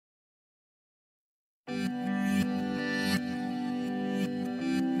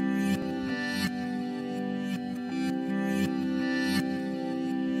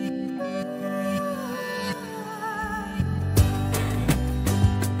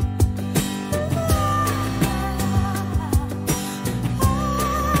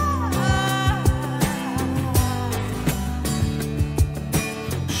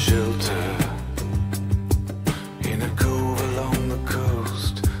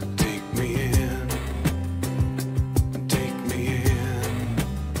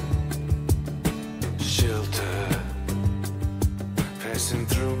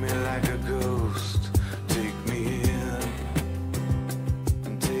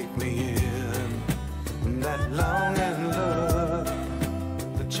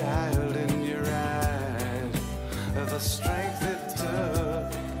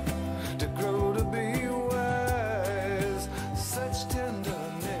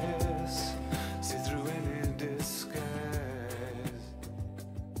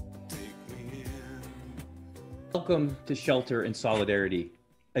Welcome to Shelter in Solidarity,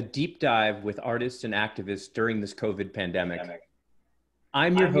 a deep dive with artists and activists during this COVID pandemic.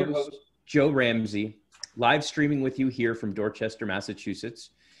 I'm your host, Joe Ramsey, live streaming with you here from Dorchester,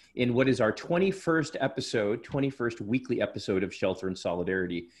 Massachusetts, in what is our 21st weekly episode of Shelter in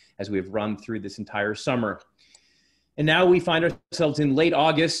Solidarity, as we have run through this entire summer. And now we find ourselves in late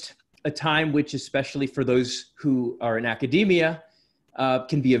August, a time which, especially for those who are in academia,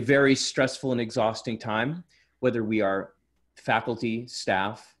 can be a very stressful and exhausting time, whether we are faculty,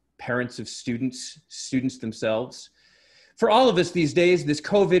 staff, parents of students, students themselves. For all of us these days, this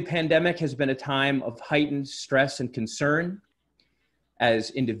COVID pandemic has been a time of heightened stress and concern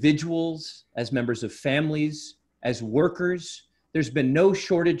as individuals, as members of families, as workers. There's been no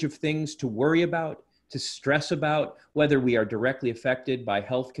shortage of things to worry about, to stress about, whether we are directly affected by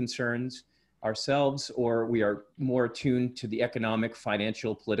health concerns ourselves, or we are more attuned to the economic,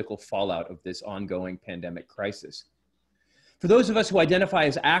 financial, political fallout of this ongoing pandemic crisis. For those of us who identify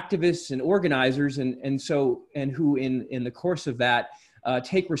as activists and organizers, and who in the course of that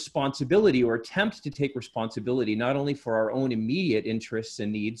take responsibility or attempt to take responsibility, not only for our own immediate interests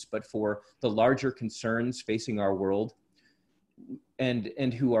and needs, but for the larger concerns facing our world,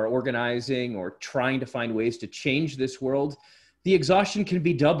 and who are organizing or trying to find ways to change this world, the exhaustion can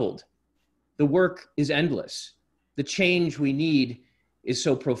be doubled. The work is endless. The change we need is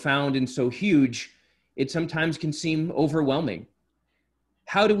so profound and so huge, it sometimes can seem overwhelming.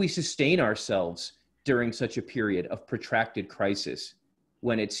 How do we sustain ourselves during such a period of protracted crisis,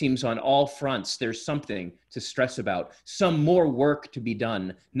 when it seems on all fronts there's something to stress about, some more work to be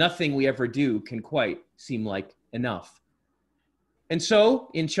done? Nothing we ever do can quite seem like enough. And so,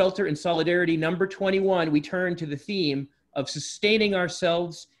 in Shelter in Solidarity number 21, we turn to the theme of sustaining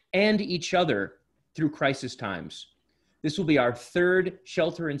ourselves and each other through crisis times. This will be our third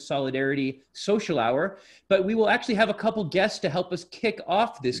Shelter in Solidarity social hour, but we will actually have a couple guests to help us kick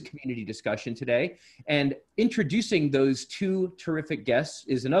off this community discussion today. And introducing those two terrific guests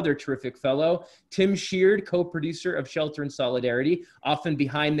is another terrific fellow, Tim Sheard, co-producer of Shelter in Solidarity, often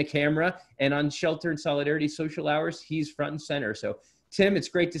behind the camera, and on Shelter in Solidarity social hours, he's front and center. So Tim, it's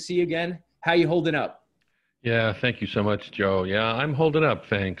great to see you again. How you holding up? Yeah, thank you so much, Joe. Yeah, I'm holding up,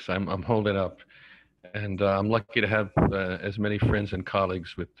 thanks. I'm holding up. And I'm lucky to have as many friends and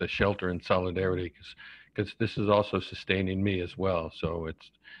colleagues with the Shelter in Solidarity, because this is also sustaining me as well. So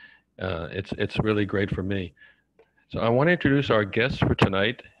it's really great for me. So I want to introduce our guests for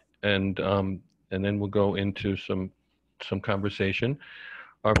tonight, and then we'll go into some conversation.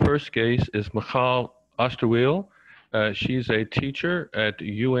 Our first guest is Michal Osterweil. She's a teacher at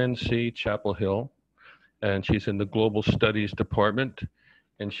UNC Chapel Hill, and she's in the Global Studies Department,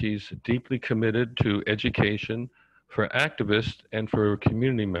 and she's deeply committed to education for activists and for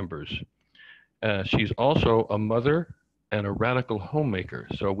community members. She's also a mother and a radical homemaker,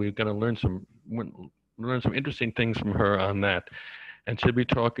 so we're going to learn some interesting things from her on that. And she'll be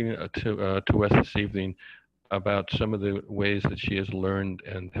talking to us this evening about some of the ways that she has learned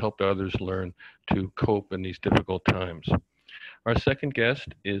and helped others learn to cope in these difficult times. Our second guest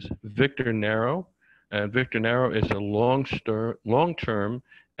is Victor Narro. Victor Narro is a long-term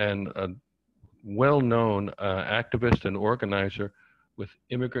and a well-known activist and organizer with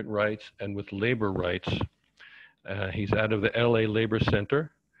immigrant rights and with labor rights. He's out of the LA Labor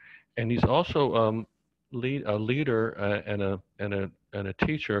Center, and he's also a leader and a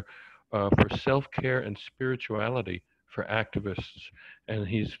teacher for self-care and spirituality for activists. And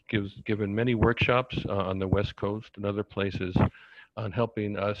he's given many workshops on the West Coast and other places on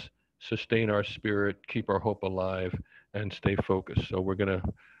helping us sustain our spirit, keep our hope alive, and stay focused. So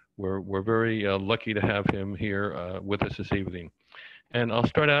we're very lucky to have him here with us this evening. And I'll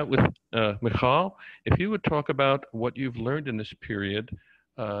start out with Michal. If you would talk about what you've learned in this period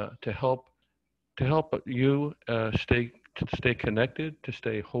to help you stay connected, to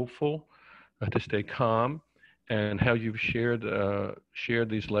stay hopeful, to stay calm, and how you've shared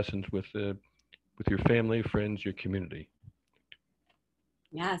these lessons with your family, friends, your community.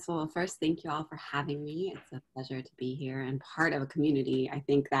 Yes, well, first, thank you all for having me. It's a pleasure to be here and part of a community. I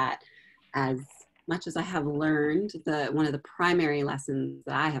think that as much as I have learned, one of the primary lessons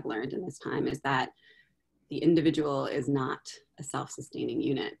that I have learned in this time is that the individual is not a self-sustaining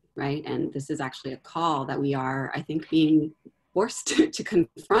unit, right? And this is actually a call that we are, I think, being forced to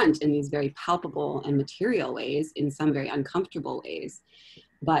confront in these very palpable and material ways, in some very uncomfortable ways,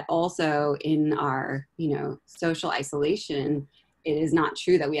 but also in our, social isolation. It is not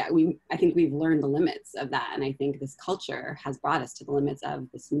true that I think we've learned the limits of that. And I think this culture has brought us to the limits of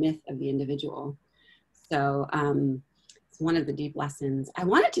this myth of the individual. So it's one of the deep lessons. I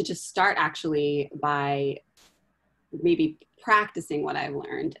wanted to just start actually by maybe practicing what I've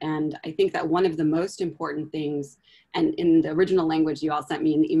learned. And I think that one of the most important things, and in the original language you all sent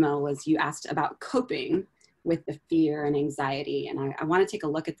me in the email, was you asked about coping with the fear and anxiety. And I want to take a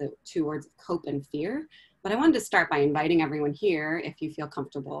look at the two words of cope and fear. But I wanted to start by inviting everyone here, if you feel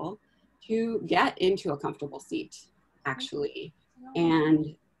comfortable, to get into a comfortable seat, actually.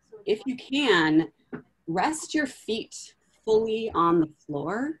 And if you can, rest your feet fully on the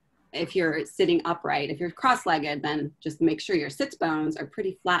floor. If you're sitting upright, if you're cross-legged, then just make sure your sits bones are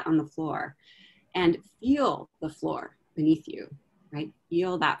pretty flat on the floor, and feel the floor beneath you, right?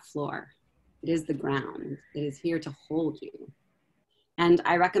 Feel that floor. It is the ground. It is here to hold you. And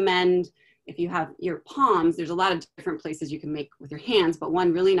I recommend, if you have your palms, there's a lot of different places you can make with your hands, but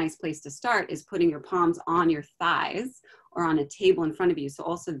one really nice place to start is putting your palms on your thighs or on a table in front of you. So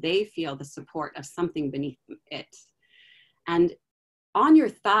also they feel the support of something beneath it. And on your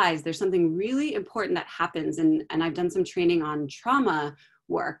thighs, there's something really important that happens. And I've done some training on trauma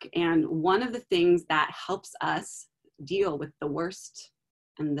work. And one of the things that helps us deal with the worst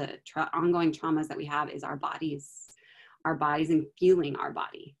and the ongoing traumas that we have is our bodies and feeling our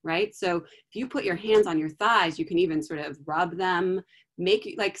body, right? So if you put your hands on your thighs, you can even sort of rub them,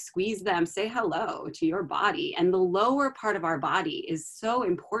 squeeze them, say hello to your body. And the lower part of our body is so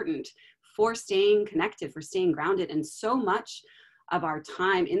important for staying connected, for staying grounded. And so much of our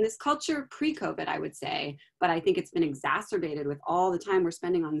time in this culture, pre-COVID, I would say, but I think it's been exacerbated with all the time we're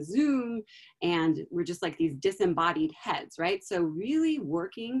spending on Zoom, and we're just like these disembodied heads, right? So really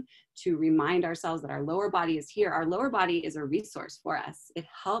working to remind ourselves that our lower body is here. Our lower body is a resource for us. It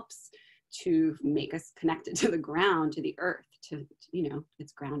helps to make us connected to the ground, to the earth, to,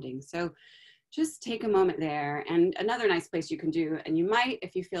 it's grounding. So just take a moment there. And another nice place you can do, and you might,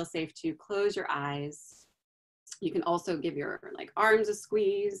 if you feel safe, to close your eyes. You can also give your arms a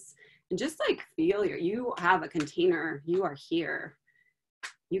squeeze and just feel you have a container, you are here.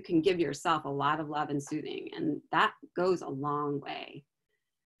 You can give yourself a lot of love and soothing, and that goes a long way.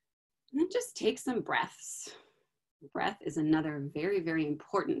 And then just take some breaths. Breath is another very, very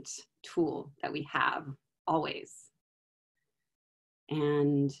important tool that we have always.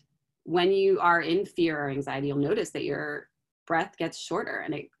 And when you are in fear or anxiety, you'll notice that your breath gets shorter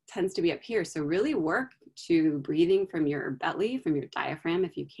and it tends to be up here. So really work to breathing from your belly, from your diaphragm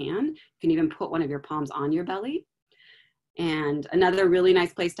if you can. You can even put one of your palms on your belly. And another really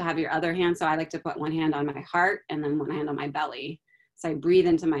nice place to have your other hand. So I like to put one hand on my heart and then one hand on my belly. So I breathe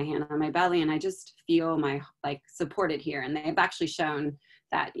into my hand on my belly and I just feel my supported here. And they've actually shown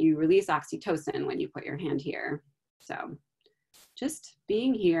that you release oxytocin when you put your hand here. So just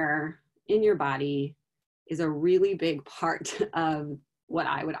being here in your body is a really big part of what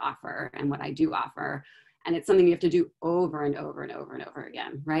I would offer and what I do offer. And it's something you have to do over and over and over and over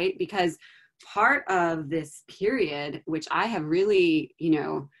again, right? Because part of this period, which I have really,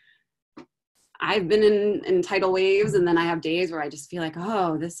 I've been in tidal waves, and then I have days where I just feel like,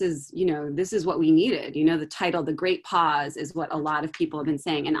 oh, this is what we needed. The title, The Great Pause, is what a lot of people have been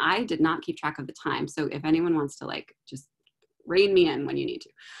saying. And I did not keep track of the time. So if anyone wants to just rein me in when you need to.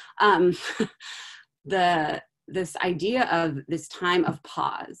 This idea of this time of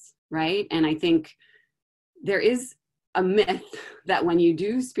pause, right? And I think there is a myth that when you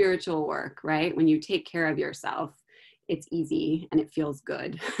do spiritual work, right, when you take care of yourself, it's easy and it feels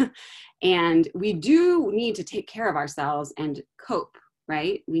good. And we do need to take care of ourselves and cope,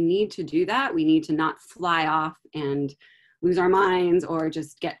 right? We need to do that. We need to not fly off and lose our minds or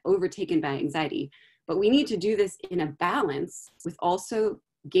just get overtaken by anxiety. But we need to do this in a balance with also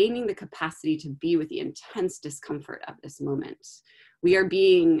gaining the capacity to be with the intense discomfort of this moment. We are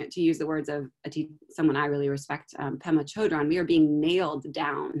being, to use the words of someone I really respect, Pema Chodron, we are being nailed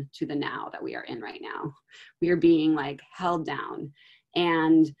down to the now that we are in right now. We are being held down.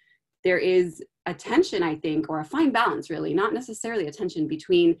 And there is a tension, I think, or a fine balance really, not necessarily a tension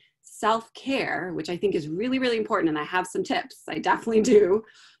between self-care, which I think is really, really important. And I have some tips, I definitely do.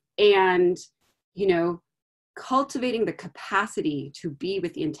 And, cultivating the capacity to be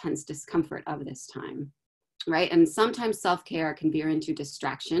with the intense discomfort of this time, right? And sometimes self-care can veer into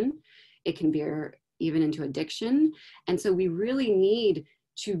distraction. It can veer even into addiction. And so we really need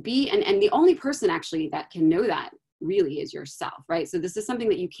to be, and the only person actually that can know that really is yourself, right? So this is something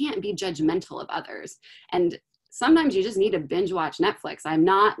that you can't be judgmental of others. And sometimes you just need to binge watch Netflix. I'm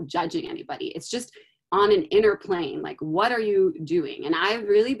not judging anybody. It's just on an inner plane. What are you doing? And I've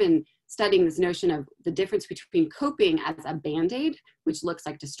really been studying this notion of the difference between coping as a Band-Aid, which looks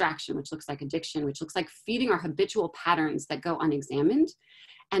like distraction, which looks like addiction, which looks like feeding our habitual patterns that go unexamined,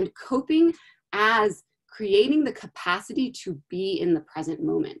 and coping as creating the capacity to be in the present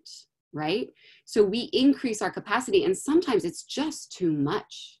moment, right? So we increase our capacity, and sometimes it's just too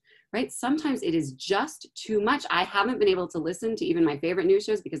much, right? Sometimes it is just too much. I haven't been able to listen to even my favorite news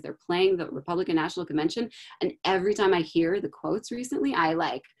shows because they're playing the Republican National Convention. And every time I hear the quotes recently, I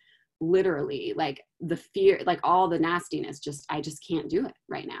like literally like the fear, like all the nastiness, I just can't do it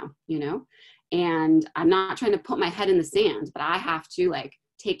right now, you know? And I'm not trying to put my head in the sand, but I have to like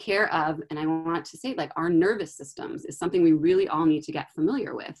take care of, and I want to say like our nervous systems is something we really all need to get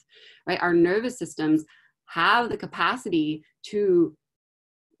familiar with, right? Our nervous systems have the capacity to,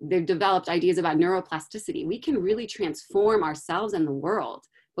 they've developed ideas about neuroplasticity. We can really transform ourselves and the world,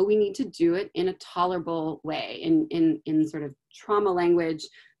 but we need to do it in a tolerable way, in sort of trauma language.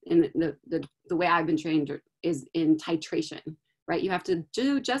 In the way I've been trained is in titration, right? You have to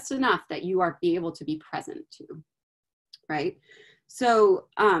do just enough that you are be able to be present to, right? So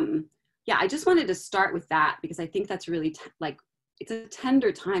yeah, I just wanted to start with that because I think that's really like, it's a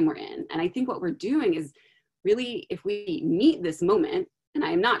tender time we're in. And I think what we're doing is really, if we meet this moment, and I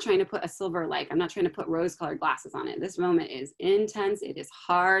am not trying to put a silver, like, I'm not trying to put rose-colored glasses on it. This moment is intense, it is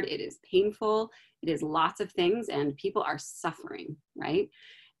hard, it is painful, it is lots of things, and people are suffering, right?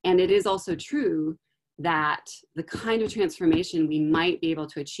 And it is also true that the kind of transformation we might be able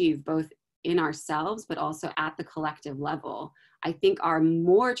to achieve both in ourselves, but also at the collective level, I think are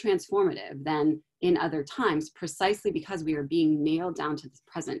more transformative than in other times, precisely because we are being nailed down to the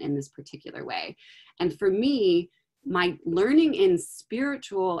present in this particular way. And for me, my learning in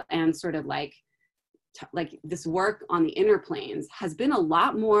spiritual and sort of like this work on the inner planes has been a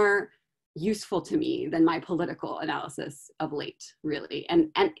lot more useful to me than my political analysis of late, really.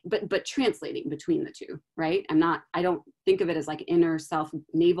 But translating between the two, right? I don't think of it as like inner self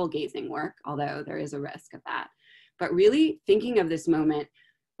navel gazing work, although there is a risk of that. But really thinking of this moment,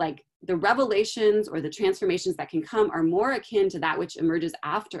 like the revelations or the transformations that can come are more akin to that which emerges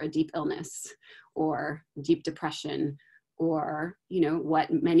after a deep illness or deep depression, or, you know,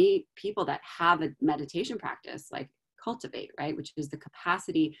 what many people that have a meditation practice like cultivate, right? Which is the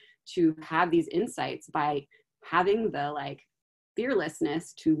capacity to have these insights by having the like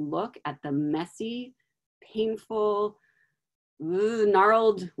fearlessness to look at the messy, painful,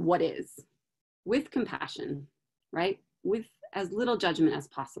 gnarled what is with compassion, right? With as little judgment as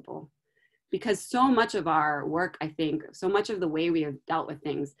possible. Because so much of our work, I think, so much of the way we have dealt with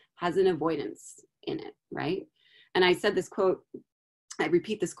things has an avoidance in it, right? And I said this quote, I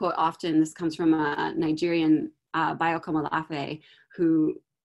repeat this quote often. This comes from a Nigerian Bayo Komolafe, who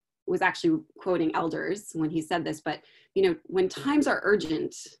was actually quoting elders when he said this, but you know, when times are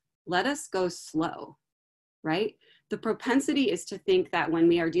urgent, let us go slow, right? The propensity is to think that when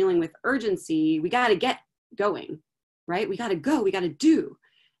we are dealing with urgency, we got to get going, right? We got to go, we got to do.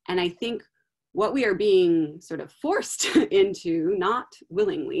 And I think what we are being sort of forced into, not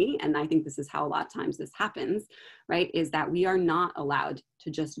willingly, and I think this is how a lot of times this happens, right, is that we are not allowed to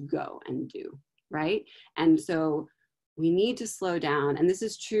just go and do, right? And so we need to slow down, and this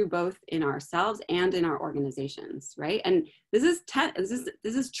is true both in ourselves and in our organizations, right? And this is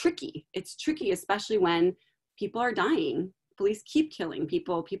tricky. It's tricky, especially when people are dying. Police keep killing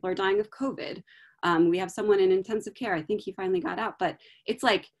people. People are dying of COVID. We have someone in intensive care. I think he finally got out, but it's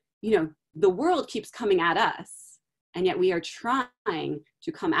like, you know, the world keeps coming at us, and yet we are trying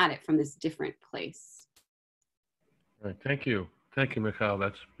to come at it from this different place. Right. Thank you. Thank you, Michal.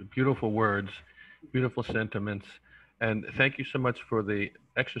 That's beautiful words, beautiful sentiments. And thank you so much for the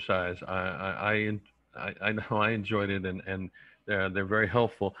exercise. I know I enjoyed it, and they're very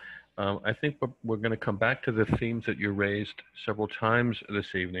helpful. I think we're going to come back to the themes that you raised several times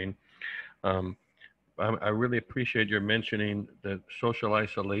this evening. I really appreciate your mentioning the social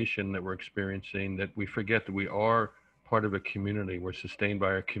isolation that we're experiencing, that we forget that we are part of a community. We're sustained by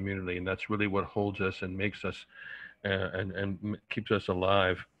our community, and that's really what holds us and makes us and keeps us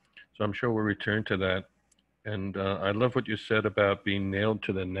alive. So I'm sure we'll return to that. And I love what you said about being nailed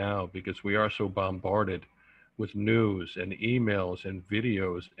to the now, because we are so bombarded with news and emails and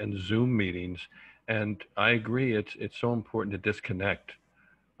videos and Zoom meetings. And I agree, it's so important to disconnect.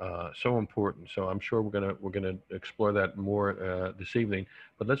 So important. So I'm sure we're gonna explore that more this evening.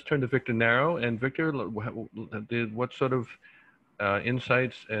 But let's turn to Victor Narro. And Victor, what sort of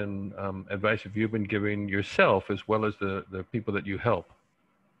insights and advice have you been giving yourself, as well as the people that you help?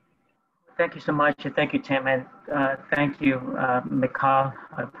 Thank you so much, and thank you, Tim, and thank you, Michal.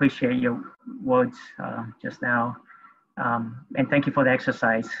 I appreciate your words just now, and thank you for the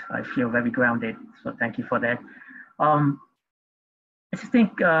exercise. I feel very grounded, so thank you for that. I just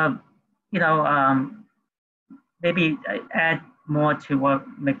think, maybe add more to what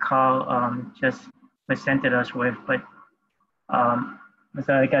Michal just presented us with, but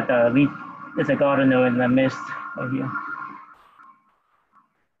So I got the leaf, there's a gardener in the mist over here.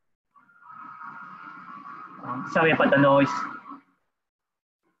 Sorry about the noise.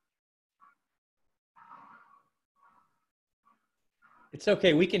 It's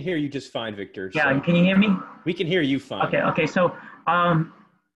okay. We can hear you just fine, Victor. Yeah, so can you hear me? we can hear you fine. Okay. So, I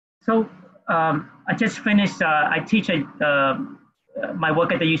just finished. I teach my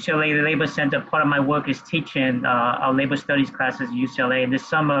work at the UCLA Labor Center. Part of my work is teaching our labor studies classes at UCLA. And this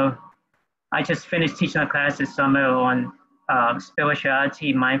summer, I just finished teaching a class this summer on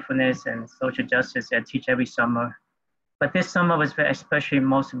spirituality, mindfulness, and social justice. I teach every summer. But this summer was especially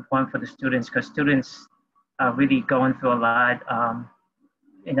most important for the students because students are really going through a lot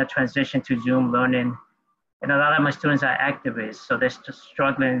in the transition to Zoom learning. And a lot of my students are activists, so they're just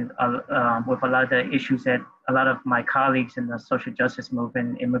struggling with a lot of the issues that a lot of my colleagues in the social justice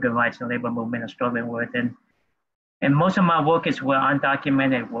movement, immigrant rights and labor movement are struggling with. And most of my work is with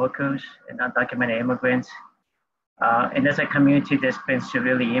undocumented workers and undocumented immigrants. And there's a community that's been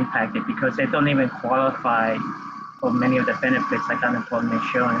severely impacted because they don't even qualify for many of the benefits like unemployment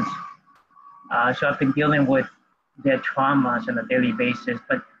insurance. So I've been dealing with their traumas on a daily basis.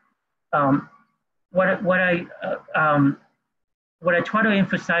 But what I try to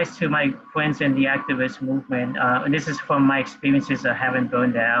emphasize to my friends in the activist movement, and this is from my experiences of having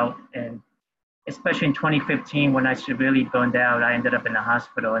burned out, and especially in 2015 when I severely burned out, I ended up in the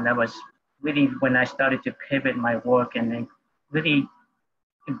hospital, and that was really when I started to pivot my work and then really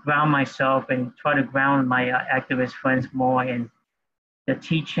ground myself and try to ground my activist friends more in the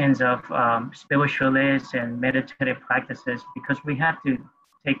teachings of spiritualists and meditative practices, because we have to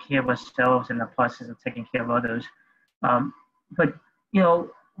take care of ourselves in the process of taking care of others. But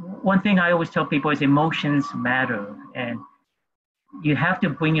one thing I always tell people is emotions matter, and you have to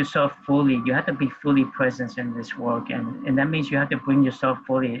bring yourself fully. You have to be fully present in this work, and that means you have to bring yourself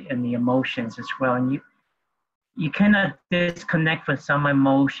fully in the emotions as well. And you cannot disconnect from some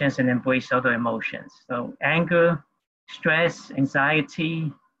emotions and embrace other emotions. So anger, stress,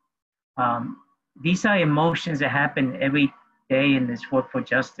 anxiety, these are emotions that happen every day in this work for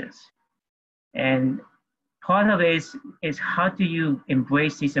justice. And part of it is how do you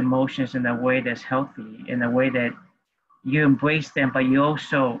embrace these emotions in a way that's healthy, in a way that you embrace them, but you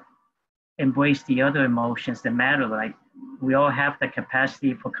also embrace the other emotions that matter. Like we all have the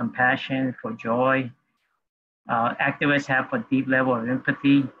capacity for compassion, for joy. Activists have a deep level of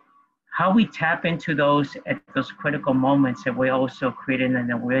empathy. How we tap into those at those critical moments, and we're also creating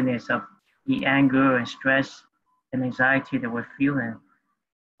an awareness of the anger and stress and anxiety that we're feeling.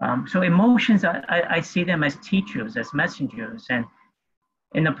 So emotions, I see them as teachers, as messengers. And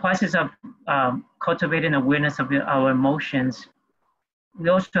in the process of cultivating awareness of our emotions, we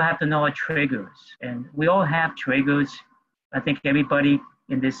also have to know our triggers. And we all have triggers. I think everybody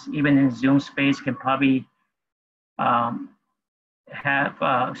in this, even in Zoom space, can probably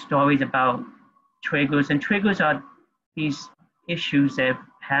have stories about triggers. And triggers are these issues that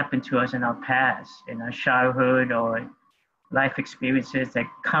happen to us in our past, in our childhood or life experiences that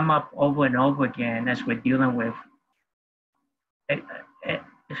come up over and over again as we're dealing with a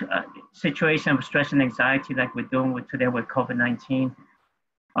situation of stress and anxiety like we're dealing with today with COVID-19.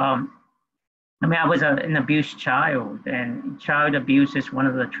 I was an abused child, and child abuse is one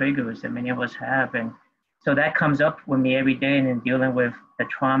of the triggers that many of us have. And so that comes up with me every day, and in dealing with the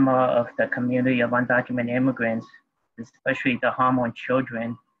trauma of the community of undocumented immigrants, especially the harm on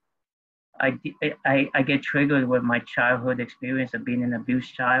children. I get triggered with my childhood experience of being an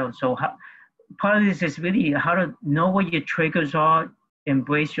abused child. So part of this is really how to know what your triggers are,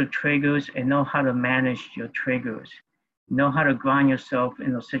 embrace your triggers, and know how to manage your triggers. Know how to ground yourself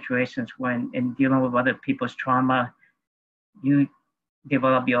in those situations when in dealing with other people's trauma, you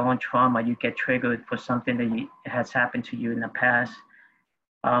develop your own trauma, you get triggered for something that has happened to you in the past.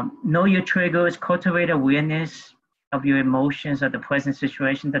 Know your triggers, cultivate awareness of your emotions of the present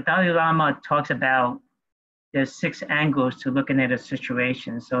situation. The Dalai Lama talks about there's 6 angles to looking at a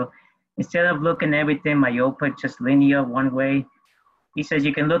situation. So instead of looking at everything myopic, just linear one way, he says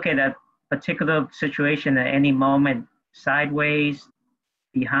you can look at a particular situation at any moment, sideways,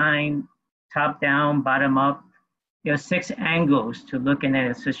 behind, top down, bottom up. There are 6 angles to looking at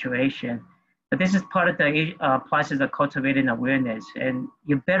a situation. But this is part of the process of cultivating awareness. And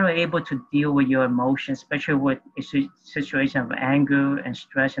you're better able to deal with your emotions, especially with a situation of anger and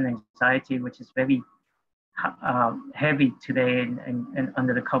stress and anxiety, which is very heavy today and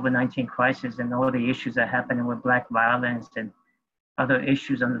under the COVID-19 crisis and all the issues that are happening with Black violence and other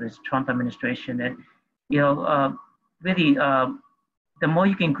issues under this Trump administration. That, really, the more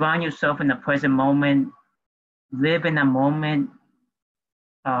you can ground yourself in the present moment, live in a moment,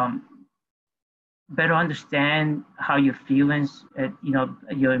 better understand how your feelings,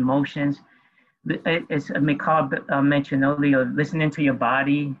 your emotions. As Michal mentioned earlier, listening to your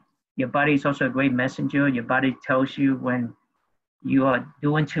body. Your body is also a great messenger. Your body tells you when you are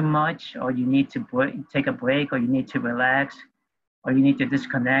doing too much, or you need to take a break, or you need to relax, or you need to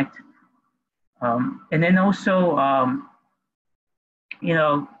disconnect. And then also,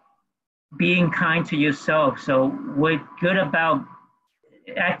 being kind to yourself. So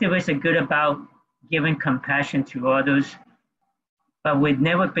activists are good about giving compassion to others, but we've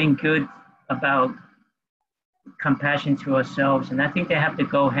never been good about compassion to ourselves. And I think they have to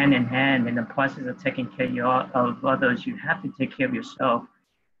go hand in hand in the process of taking care of others. You have to take care of yourself.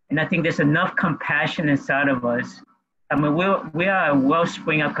 And I think there's enough compassion inside of us. I mean, we are a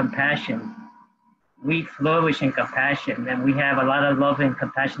wellspring of compassion. We flourish in compassion, and we have a lot of love and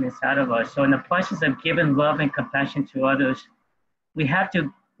compassion inside of us. So in the process of giving love and compassion to others, we have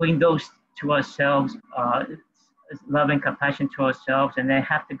to bring those to ourselves, love and compassion to ourselves, and they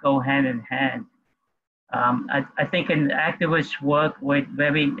have to go hand in hand. I think in activist work, we're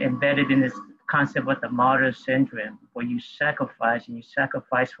very embedded in this concept of the martyr syndrome, where you sacrifice and you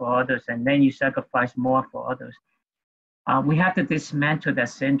sacrifice for others, and then you sacrifice more for others. We have to dismantle that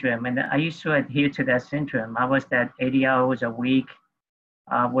syndrome. And I used to adhere to that syndrome. I was that 80 hours a week,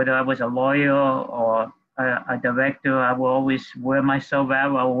 whether I was a lawyer or a director, I will always wear myself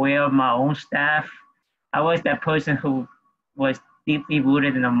out. I will wear my own staff. I was that person who was deeply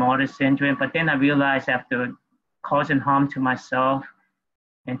rooted in the martyr syndrome. But then I realized, after causing harm to myself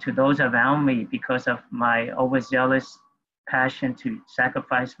and to those around me because of my overzealous passion to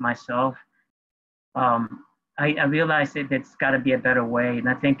sacrifice myself, I realized that there's got to be a better way. And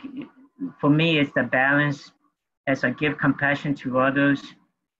I think for me, it's the balance. As I give compassion to others,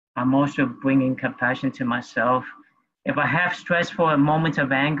 I'm also bringing compassion to myself. If I have stressful moments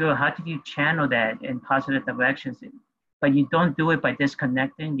of anger, how do you channel that in positive directions? But you don't do it by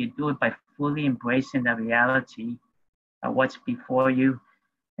disconnecting. You do it by fully embracing the reality of what's before you.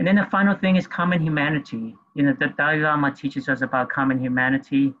 And then the final thing is common humanity. The Dalai Lama teaches us about common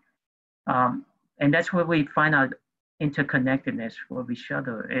humanity. And that's where we find our interconnectedness with each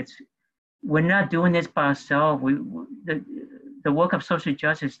other. We're not doing this by ourselves. The work of social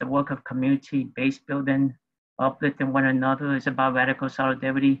justice, the work of community-based building, uplifting one another, is about radical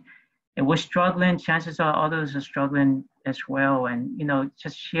solidarity. And we're struggling. Chances are others are struggling as well. And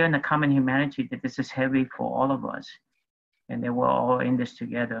just sharing the common humanity, that this is heavy for all of us, and that we're all in this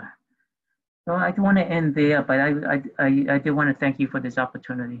together. So I don't want to end there, but I do want to thank you for this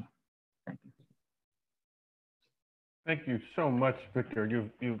opportunity. Thank you. Thank you so much, Victor.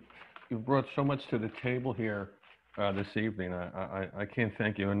 You've brought so much to the table here this evening. I can't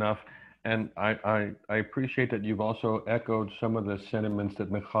thank you enough. And I appreciate that you've also echoed some of the sentiments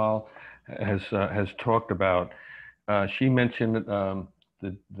that Michal has talked about. She mentioned the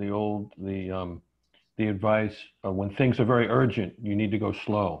advice when things are very urgent, you need to go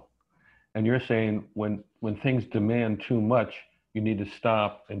slow. And you're saying when things demand too much, you need to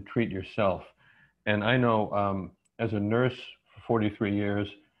stop and treat yourself. And I know as a nurse for 43 years,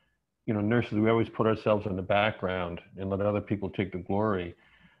 nurses, we always put ourselves in the background and let other people take the glory.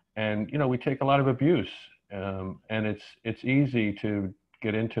 And, we take a lot of abuse. And it's easy to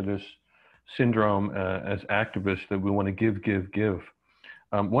get into this syndrome as activists that we want to give.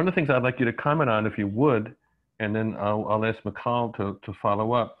 One of the things I'd like you to comment on, if you would, and then I'll ask Michal to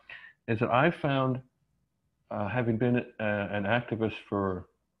follow up, is that I found, having been an activist for,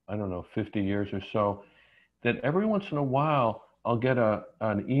 50 years or so, that every once in a while, I'll get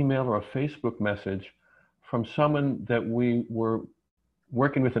an email or a Facebook message from someone that we were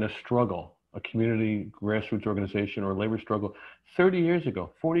working with in a struggle, a community grassroots organization or labor struggle 30 years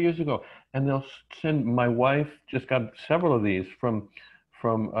ago, 40 years ago. And they'll send, my wife just got several of these from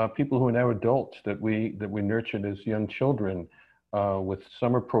people who are now adults that we nurtured as young children, with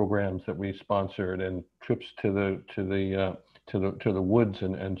summer programs that we sponsored and trips to the woods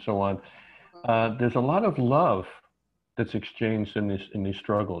and so on. There's a lot of love that's exchanged in these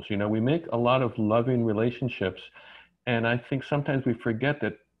struggles. We make a lot of loving relationships, and I think sometimes we forget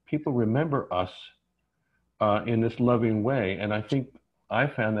that people remember us in this loving way. And I think I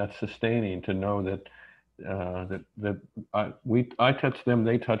found that sustaining, to know that I touched them,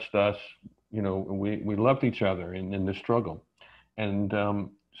 they touched us. We loved each other in this struggle. And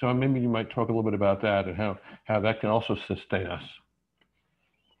so maybe you might talk a little bit about that and how that can also sustain us.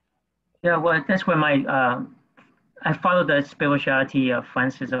 Yeah, well, that's where I followed the spirituality of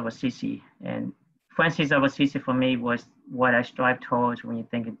Francis of Assisi. And Francis of Assisi for me was what I strive towards when you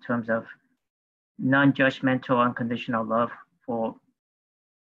think in terms of non-judgmental, unconditional love for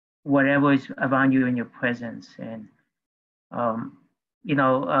whatever is around you in your presence. And, you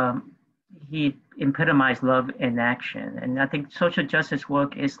know, he epitomized love in action. And I think social justice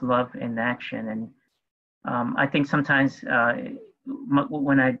work is love in action. And I think sometimes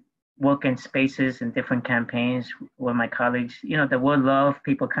when I work in spaces and different campaigns with my colleagues, you know, the word love,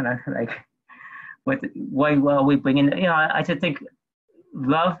 people kind of like, why are we bringing, you know, I just think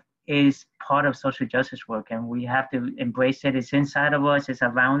love is part of social justice work, and we have to embrace it. It's inside of us, it's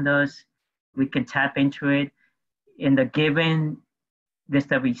around us. We can tap into it. In the giving, there's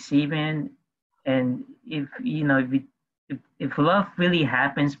the receiving. And if, you know, if love really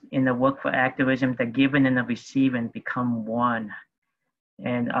happens in the work for activism, the giving and the receiving become one.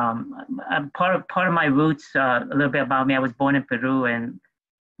 And part of my roots, a little bit about me, I was born in Peru, and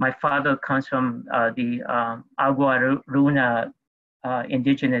my father comes from the Agua Runa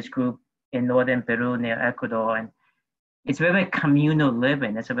indigenous group in northern Peru near Ecuador. And it's very communal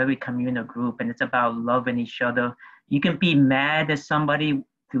living. It's a very communal group, and it's about loving each other. You can be mad at somebody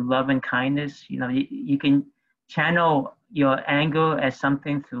through love and kindness. You know, you can channel your anger as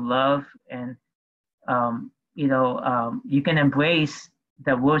something through love. And, you know, you can embrace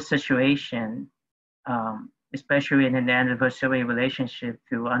the worst situation, especially in an adversary relationship,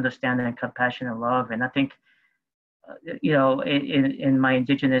 through understanding, compassion, and love. And I think, you know, in my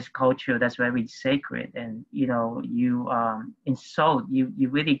indigenous culture, that's very sacred. And, you know, you insult, you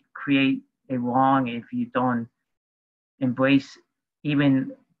really create a wrong if you don't embrace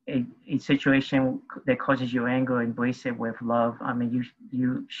even a situation that causes you anger, embrace it with love. I mean,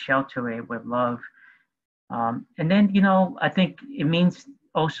 you shelter it with love. And then, you know, I think it means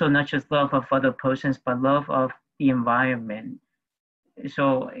also not just love of other persons, but love of the environment.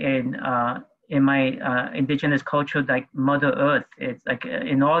 So in my indigenous culture, like Mother Earth, it's like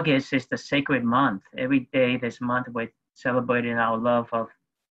in August is the sacred month. Every day this month we're celebrating our love of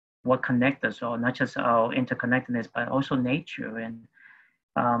what connects us all, not just our interconnectedness, but also nature. And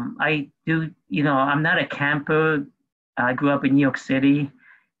I do, you know, I'm not a camper. I grew up in New York City,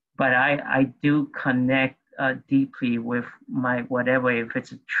 but I do connect deeply with my whatever. If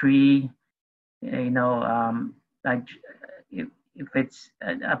it's a tree, you know, like if it's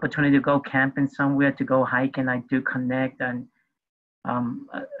an opportunity to go camping somewhere, to go hiking, I do connect. And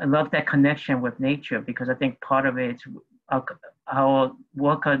I love that connection with nature, because I think part of it is our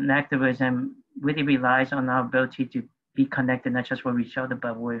work on activism really relies on our ability to be connected, not just with each other,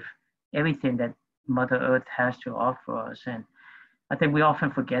 but with everything that Mother Earth has to offer us. And I think we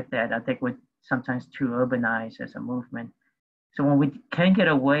often forget that. I think we're sometimes too urbanized as a movement. So when we can get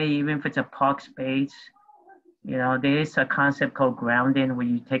away, even if it's a park space, you know, there is a concept called grounding, where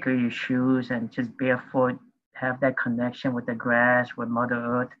you take off your shoes and just barefoot, have that connection with the grass, with Mother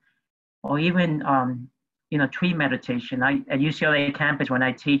Earth, or even, you know, tree meditation. At UCLA campus, when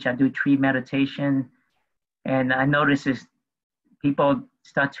I teach, I do tree meditation. And I notice is people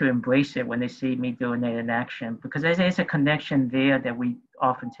start to embrace it when they see me doing it in action, because there's a connection there that we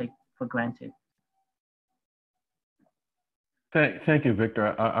often take for granted. Thank you,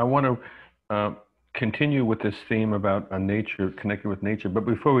 Victor. I want to continue with this theme about nature, connecting with nature. But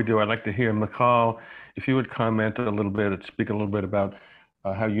before we do, I'd like to hear Michal, if you would comment a little bit, speak a little bit about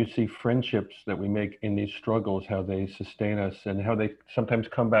how you see friendships that we make in these struggles, how they sustain us, and how they sometimes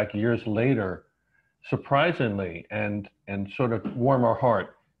come back years later, surprisingly, and sort of warm our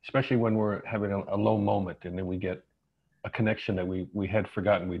heart, especially when we're having a low moment, and then we get a connection that we had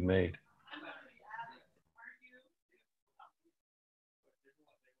forgotten we'd made.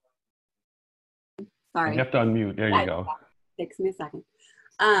 Sorry. You have to unmute. There you go. Takes me a second.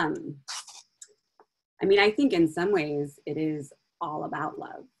 I mean, I think in some ways it is all about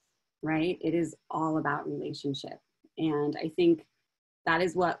love, right? It is all about relationship. And I think that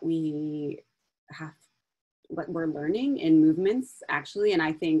is what we have, what we're learning in movements, actually. And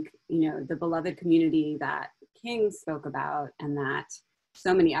I think, you know, the beloved community that King spoke about and that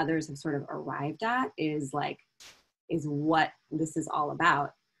so many others have sort of arrived at is what this is all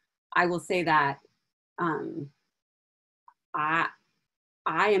about. I will say that I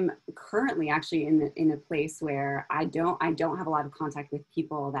am currently actually in a place where I don't have a lot of contact with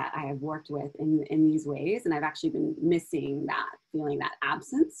people that I have worked with in these ways, and I've actually been missing that, feeling that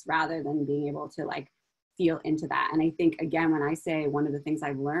absence rather than being able to like feel into that. And I think, again, when I say one of the things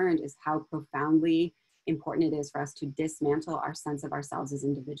I've learned is how profoundly important it is for us to dismantle our sense of ourselves as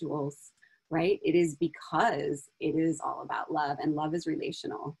individuals, right? It is because it is all about love, and love is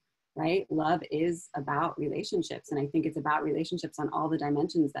relational. Right? Love is about relationships. And I think it's about relationships on all the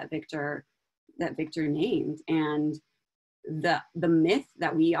dimensions that Victor named. And the myth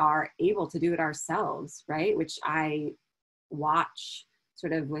that we are able to do it ourselves, right? Which I watch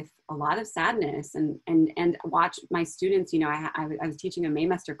sort of with a lot of sadness and watch my students, I was teaching a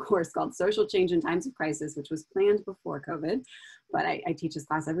Maymester course called Social Change in Times of Crisis, which was planned before COVID, but I teach this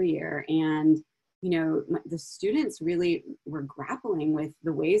class every year. And, the students really were grappling with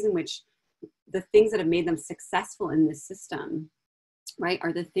the ways in which the things that have made them successful in this system, right,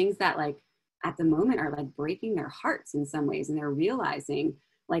 are the things that like at the moment are like breaking their hearts in some ways. And they're realizing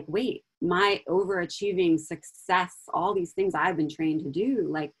like, wait, my overachieving success, all these things I've been trained to do,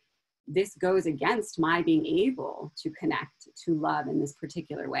 like this goes against my being able to connect, to love in this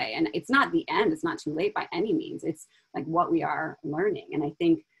particular way. And it's not the end, it's not too late by any means. It's like what we are learning. And I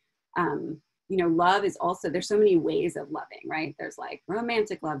think, love is also, there's so many ways of loving, right? There's like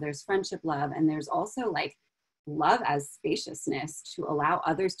romantic love, there's friendship love, and there's also like love as spaciousness to allow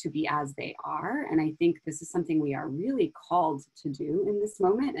others to be as they are. And I think this is something we are really called to do in this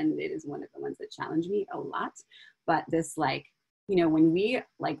moment. And it is one of the ones that challenge me a lot. But this like, when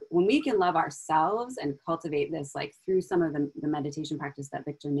we can love ourselves and cultivate this, like through some of the meditation practice that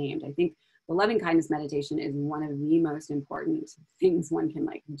Victor named, I think the loving kindness meditation is one of the most important things one can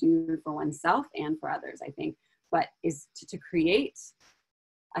like do for oneself and for others, I think, but is to create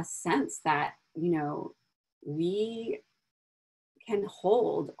a sense that, we can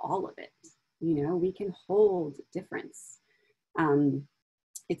hold all of it, we can hold difference.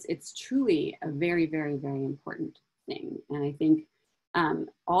 It's truly a very, very, very important thing. And I think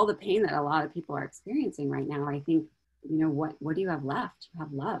all the pain that a lot of people are experiencing right now, I think, what do you have left? You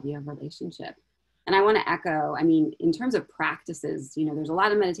have love, you have relationship. And I want to echo, in terms of practices, there's a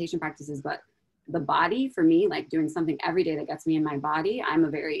lot of meditation practices, but the body for me, like doing something every day that gets me in my body, I'm a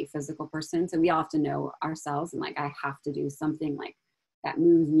very physical person. So we often know ourselves and like, I have to do something like that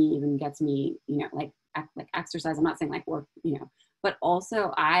moves me, even gets me, like exercise. I'm not saying like work, but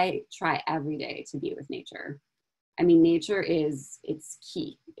also I try every day to be with nature. Nature it's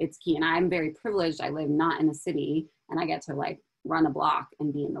key. It's key. And I'm very privileged. I live not in a city and I get to like run a block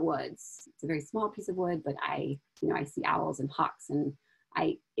and be in the woods. It's a very small piece of wood, but I see owls and hawks and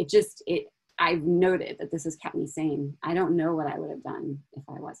I've noted that this has kept me sane. I don't know what I would have done if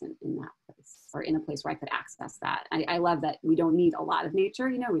I wasn't in that place or in a place where I could access that. I love that we don't need a lot of nature,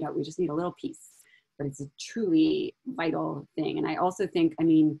 we just need a little piece, but it's a truly vital thing. And I also think,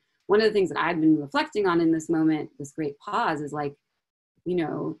 one of the things that I've been reflecting on in this moment, this great pause, is like,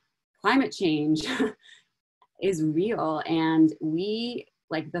 climate change is real. And we,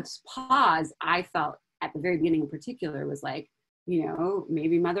 like this pause, I felt at the very beginning in particular was like,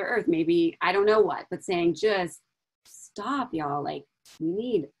 maybe Mother Earth, maybe, I don't know what, but saying just stop, y'all. Like we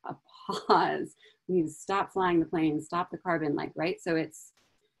need a pause. We need to stop flying the plane, stop the carbon, like, right? So it's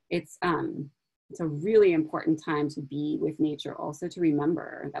a really important time to be with nature, also to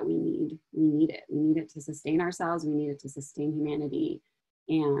remember that we need it. We need it to sustain ourselves. We need it to sustain humanity.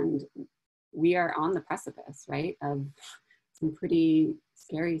 And we are on the precipice, right, of some pretty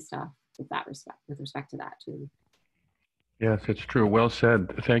scary stuff with respect to that too. Yes, it's true. Well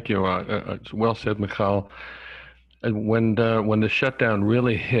said. Thank you. It's well said, Michal. And when the shutdown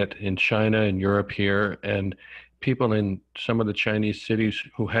really hit in China and Europe here, and people in some of the Chinese cities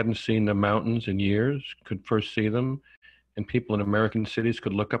who hadn't seen the mountains in years could first see them, and people in American cities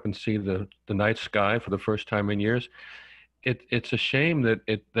could look up and see the night sky for the first time in years. It's a shame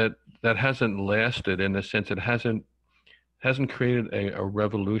that hasn't lasted, in the sense it hasn't created a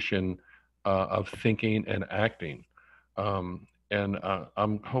revolution of thinking and acting. And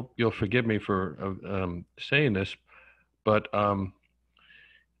I hope you'll forgive me for saying this, but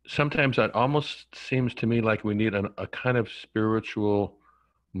sometimes it almost seems to me like we need a kind of spiritual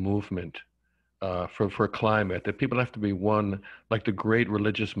movement for climate, that people have to be one, like the great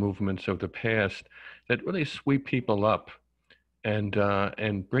religious movements of the past, that really sweep people up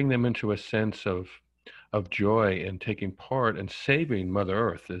and bring them into a sense of joy in taking part and saving Mother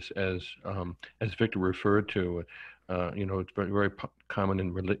Earth, as Victor referred to. It's very, very common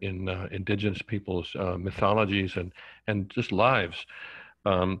in indigenous people's mythologies and just lives.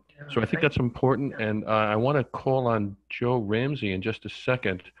 So I think that's important, and I want to call on Joe Ramsey in just a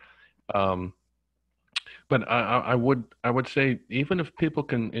second. But I would say, even if people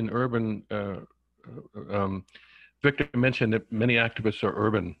can in urban, Victor mentioned that many activists are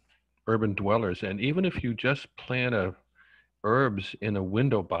urban dwellers, and even if you just plant herbs in a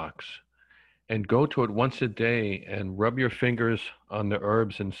window box and go to it once a day and rub your fingers on the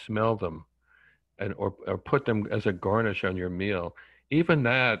herbs and smell them, or put them as a garnish on your meal, even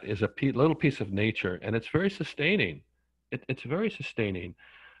that is a little piece of nature, and it's very sustaining. It's very sustaining.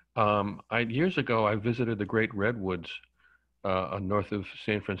 Years ago, I visited the Great Redwoods north of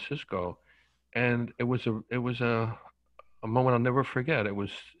San Francisco, and it was a a moment I'll never forget. It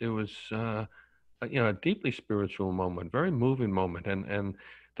was a deeply spiritual moment, very moving moment, and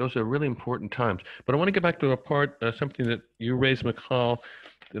those are really important times. But I want to get back to a part, something that you raised, Michal,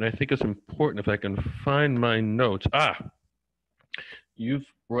 that I think is important. If I can find my notes. You've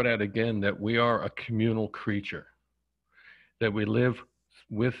brought out again that we are a communal creature, that we live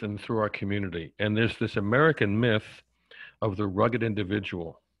with and through our community. And there's this American myth of the rugged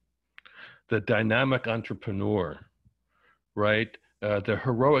individual, the dynamic entrepreneur, right? The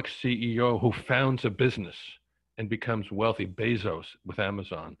heroic CEO who founds a business and becomes wealthy, Bezos with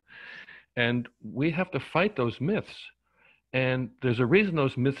Amazon. And we have to fight those myths. And there's a reason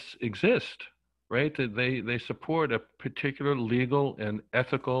those myths exist, right? They support a particular legal and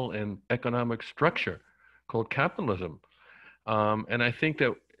ethical and economic structure called capitalism. And I think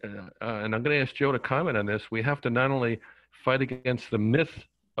that, and I'm going to ask Joe to comment on this, we have to not only fight against the myth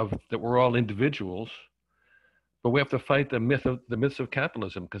of that we're all individuals, but we have to fight the myths of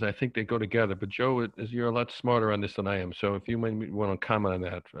capitalism, because I think they go together. But Joe, you're a lot smarter on this than I am. So if you might want to comment on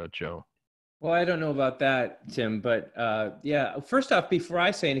that, Joe. Well, I don't know about that, Tim, but yeah, first off, before I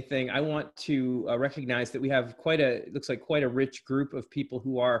say anything, I want to recognize that we have looks like quite a rich group of people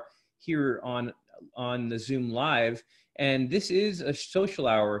who are here on the Zoom Live. And this is a social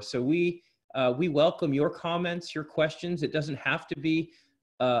hour. So we welcome your comments, your questions. It doesn't have to be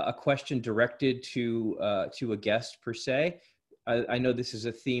a question directed to a guest per se. I know this is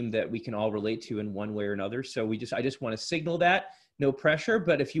a theme that we can all relate to in one way or another. So I just want to signal that. No pressure,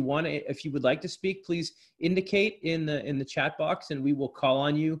 but if you would like to speak, please indicate in the chat box, and we will call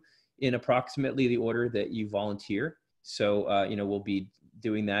on you in approximately the order that you volunteer. So we'll be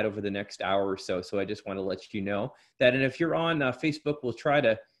doing that over the next hour or so. So I just want to let you know that. And if you're on Facebook, we'll try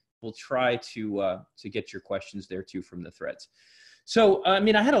to get your questions there too from the threads. So I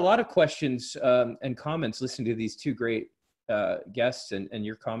had a lot of questions and comments listening to these two great guests and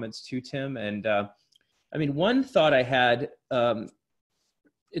your comments too, Tim. And one thought I had,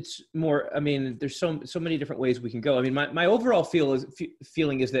 it's more, there's so many different ways we can go. My overall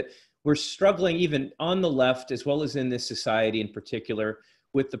feeling is that we're struggling even on the left, as well as in this society in particular,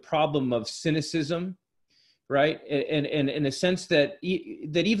 with the problem of cynicism, right? And in a sense that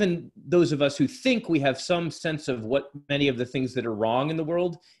even those of us who think we have some sense of what many of the things that are wrong in the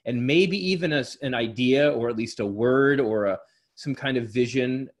world, and maybe even an idea, or at least a word, or some kind of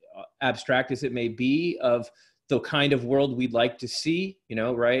vision, abstract as it may be, of the kind of world we'd like to see,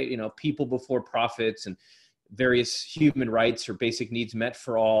 right? People before profits, and various human rights or basic needs met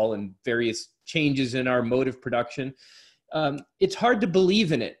for all, and various changes in our mode of production. It's hard to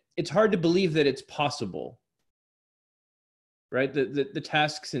believe in it. It's hard to believe that it's possible, right? The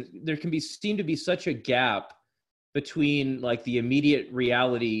tasks, and there can seem to be such a gap between like the immediate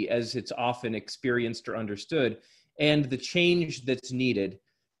reality as it's often experienced or understood, and the change that's needed,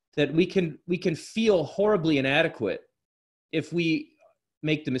 that we can feel horribly inadequate if we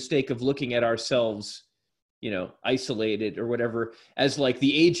make the mistake of looking at ourselves, isolated or whatever, as like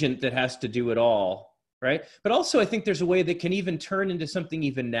the agent that has to do it all, right? But also I think there's a way that can even turn into something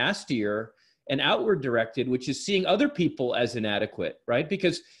even nastier and outward directed, which is seeing other people as inadequate, right?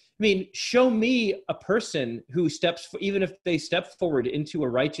 Because show me a person who even if they step forward into a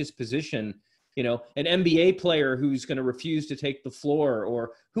righteous position, an NBA player who's going to refuse to take the floor,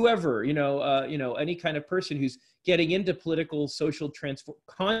 or whoever, any kind of person who's getting into political, social,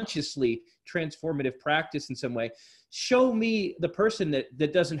 consciously transformative practice in some way. Show me the person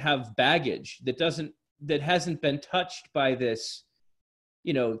that doesn't have baggage, that hasn't been touched by this,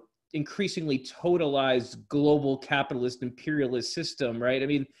 increasingly totalized global capitalist imperialist system,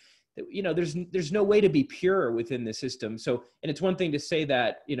 right? There's no way to be pure within the system. So, and it's one thing to say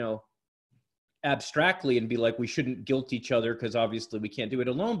that, abstractly and be like, we shouldn't guilt each other because obviously we can't do it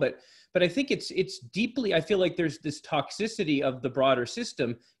alone. But I think it's deeply, I feel like there's this toxicity of the broader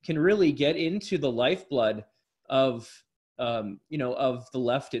system can really get into the lifeblood of the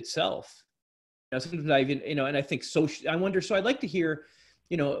left itself. Sometimes I even, and I think I wonder, so I'd like to hear,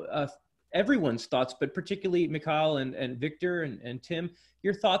 everyone's thoughts, but particularly Michal and Victor and Tim,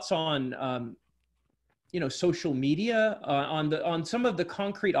 your thoughts on, social media, on some of the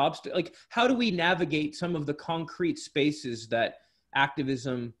concrete obstacles. Like, how do we navigate some of the concrete spaces that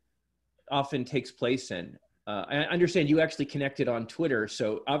activism often takes place in? I understand you actually connected on Twitter,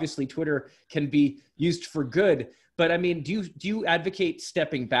 so obviously Twitter can be used for good. But do you advocate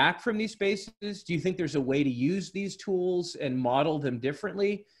stepping back from these spaces? Do you think there's a way to use these tools and model them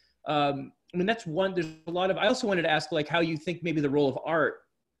differently? That's one. There's a lot of. I also wanted to ask, like, how you think maybe the role of art.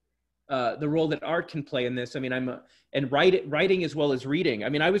 The role that art can play in this. And writing as well as reading.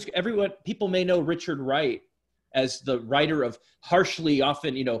 People may know Richard Wright, as the writer of harshly,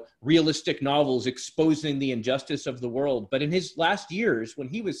 often, realistic novels exposing the injustice of the world. But in his last years, when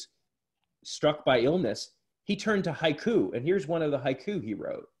he was struck by illness, he turned to haiku. And here's one of the haiku he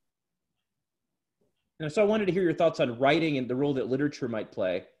wrote. And so I wanted to hear your thoughts on writing and the role that literature might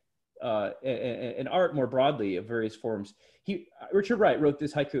play, and art more broadly of various forms. Richard Wright wrote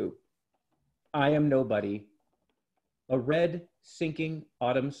this haiku. I am nobody. A red sinking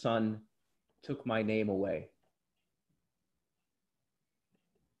autumn sun took my name away.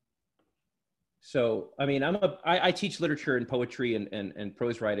 So, I mean, I teach literature and poetry and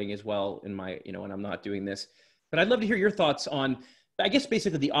prose writing as well in my, when I'm not doing this. But I'd love to hear your thoughts on, I guess,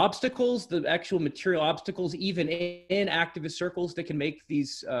 basically the obstacles, the actual material obstacles, even in activist circles that can make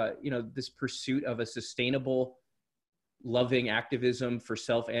these, this pursuit of a sustainable, loving activism for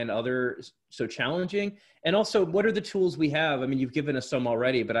self and others so challenging. And also, what are the tools we have? I mean, you've given us some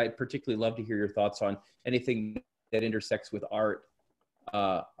already, but I'd particularly love to hear your thoughts on anything that intersects with art,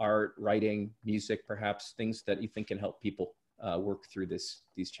 writing, music, perhaps things that you think can help people work through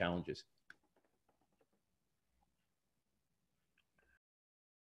these challenges.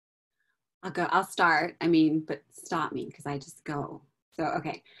 I'll start. But stop me because I just go. So,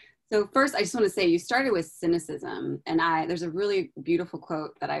 okay. So first, I just want to say you started with cynicism, and there's a really beautiful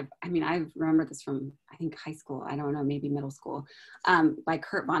quote that I've remembered this from, I think, high school. I don't know, maybe middle school, by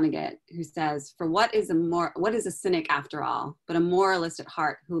Kurt Vonnegut, who says, "For what is a cynic after all, but a moralist at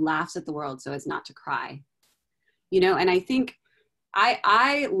heart who laughs at the world so as not to cry?" And I think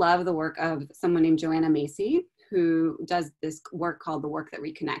I love the work of someone named Joanna Macy, who does this work called The Work That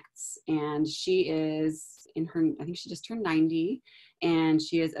Reconnects, and she is I think she just turned 90. And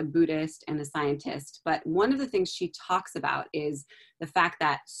she is a Buddhist and a scientist. But one of the things she talks about is the fact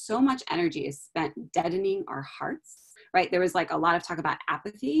that so much energy is spent deadening our hearts, right? There was like a lot of talk about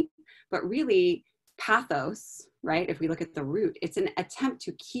apathy, but really pathos, right? If we look at the root, it's an attempt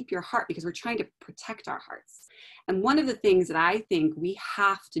to keep your heart because we're trying to protect our hearts. And one of the things that I think we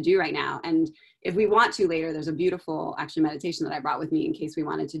have to do right now, and if we want to later, there's a beautiful actually meditation that I brought with me in case we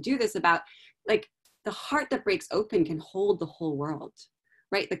wanted to do this about like, the heart that breaks open can hold the whole world,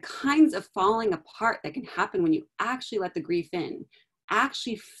 right? The kinds of falling apart that can happen when you actually let the grief in,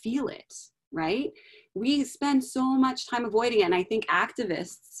 actually feel it, right? We spend so much time avoiding it. And I think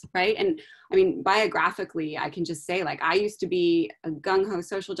activists, right? And biographically, I can just say, like, I used to be a gung-ho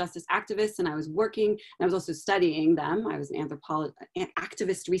social justice activist, and I was working, and I was also studying them. I was an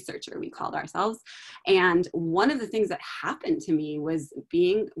activist researcher, we called ourselves. And one of the things that happened to me was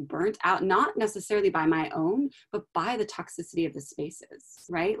being burnt out, not necessarily by my own, but by the toxicity of the spaces,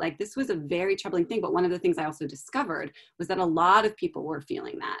 right? Like, this was a very troubling thing. But one of the things I also discovered was that a lot of people were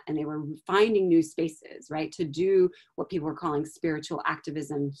feeling that, and they were finding new spaces, right, to do what people were calling spiritual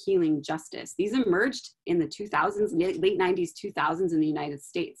activism, healing, justice. These emerged in the 2000s, late 90s, 2000s in the United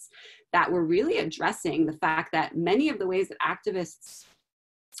States, that were really addressing the fact that many of the ways that activists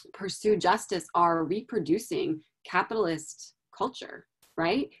pursue justice are reproducing capitalist culture,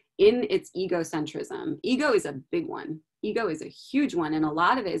 right? In its egocentrism. Ego is a big one. Ego is a huge one. And a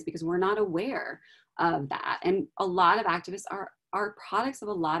lot of it is because we're not aware of that. And a lot of activists are products of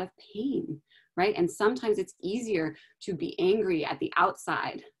a lot of pain, right? And sometimes it's easier to be angry at the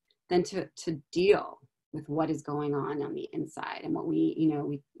outside than to deal with what is going on the inside. And what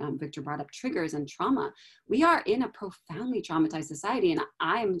Victor brought up triggers and trauma. We are in a profoundly traumatized society, and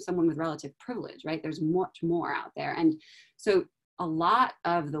I'm someone with relative privilege, right? There's much more out there. And so a lot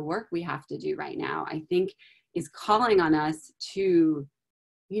of the work we have to do right now, I think, is calling on us to,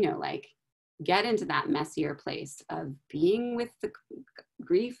 get into that messier place of being with the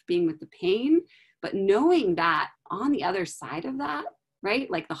grief, being with the pain, but knowing that on the other side of that,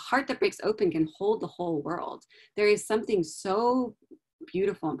 right? Like, the heart that breaks open can hold the whole world. There is something so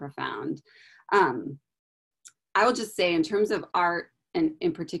beautiful and profound. I will just say, in terms of art, and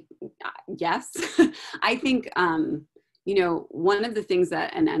in particular, yes, I think, one of the things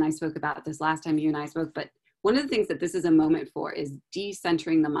that, and I spoke about this last time you and I spoke, but one of the things that this is a moment for is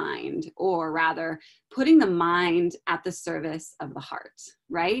decentering the mind, or rather putting the mind at the service of the heart,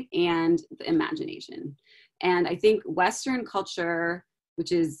 right? And the imagination. And I think Western culture,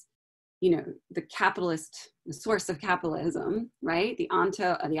 which is, the source of capitalism, right? The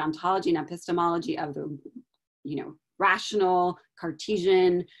ontology and epistemology of the, rational,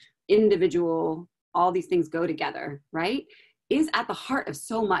 Cartesian, individual, all these things go together, right? Is at the heart of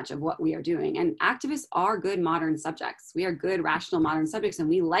so much of what we are doing. And activists are good modern subjects. We are good rational modern subjects, and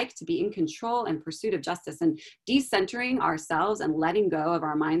we like to be in control and pursuit of justice, and decentering ourselves and letting go of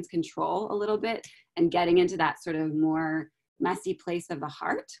our mind's control a little bit and getting into that sort of more messy place of the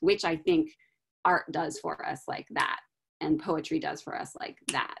heart, which I think art does for us like that, and poetry does for us like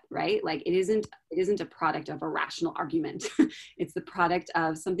that, right? Like it isn't a product of a rational argument. It's the product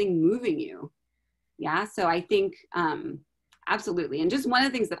of something moving you. Yeah, so I think absolutely. And just one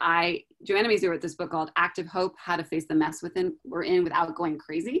of the things that Joanna Macy wrote this book called Active Hope, How to Face the Mess We're In Without Going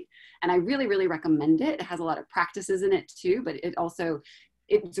Crazy. And I really, really recommend it. It has a lot of practices in it too, but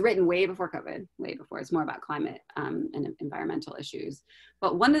it's written way before COVID, way before. It's more about climate and environmental issues.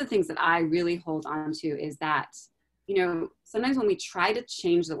 But one of the things that I really hold on to is that, sometimes when we try to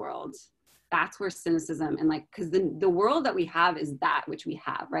change the world, that's where cynicism and because the world that we have is that which we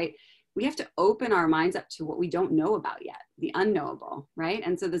have, right? We have to open our minds up to what we don't know about yet, the unknowable, right?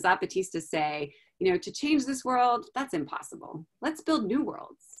 And so the Zapatistas say, to change this world, that's impossible. Let's build new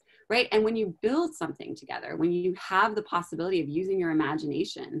worlds, right? And when you build something together, when you have the possibility of using your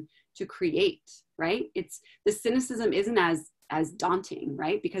imagination to create, right? The cynicism isn't as daunting,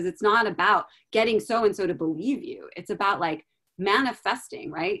 right? Because it's not about getting so-and-so to believe you. It's about manifesting,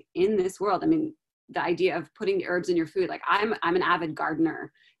 right? In this world. I mean, the idea of putting the herbs in your food, I'm an avid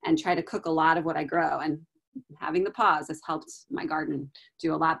gardener and try to cook a lot of what I grow, and having the pause has helped my garden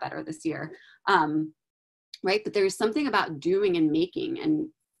do a lot better this year. Right. But there's something about doing and making and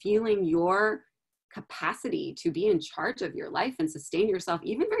feeling your capacity to be in charge of your life and sustain yourself,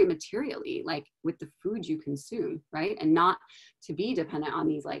 even very materially, with the food you consume, right? And not to be dependent on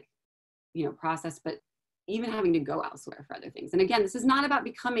these process, but even having to go elsewhere for other things. And again, this is not about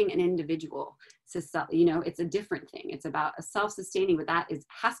becoming an individual. It's a different thing. It's about a self-sustaining, but that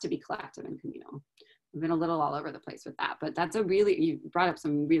has to be collective and communal. I've been a little all over the place with that, but you brought up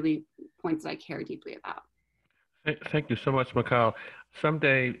some really points that I care deeply about. Thank you so much, Michal.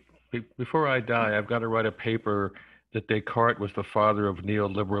 Someday, before I die, I've got to write a paper that Descartes was the father of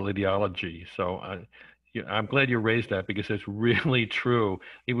neoliberal ideology. So I'm glad you raised that, because it's really true.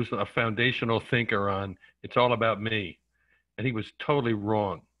 He was a foundational thinker on it's all about me, and he was totally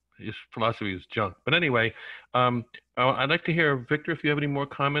wrong. His philosophy is junk. But anyway, I'd like to hear, Victor, if you have any more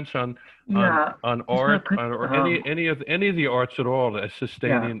comments on art or any of the arts at all as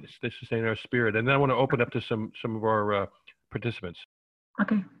sustaining our spirit. And then I want to open up to some of our participants.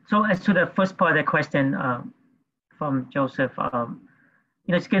 Okay. So as to the first part of the question from Joseph,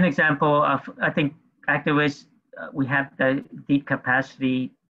 it's a good example of, I think, activists, we have the deep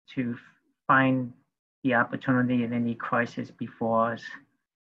capacity to find the opportunity in any crisis before us.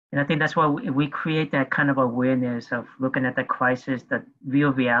 And I think that's why we create that kind of awareness of looking at the crisis, the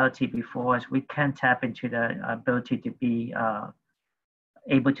real reality before us. We can tap into the ability to be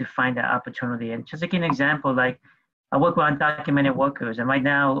able to find that opportunity. And just to give an example, I work with undocumented workers. And right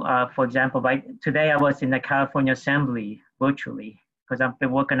now, for example, today I was in the California Assembly virtually, because I've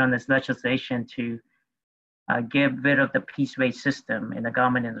been working on this legislation to get rid of the piece rate system in the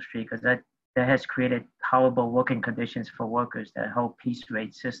garment industry, because that has created horrible working conditions for workers, that whole piece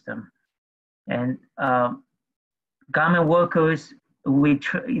rate system. And garment workers, I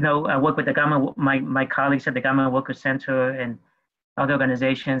work with the garment, my colleagues at the Garment Workers Center and other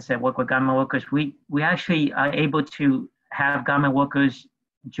organizations that work with garment workers. We actually are able to have garment workers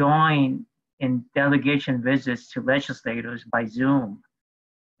join in delegation visits to legislators by Zoom.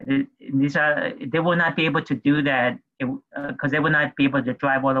 They will not be able to do that because they will not be able to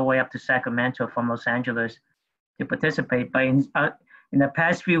drive all the way up to Sacramento from Los Angeles to participate. But in the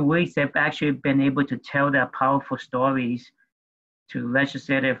past few weeks, they've actually been able to tell their powerful stories to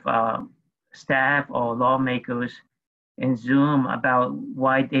legislative staff or lawmakers in Zoom about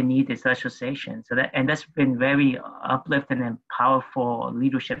why they need this legislation. And that's been very uplifting and powerful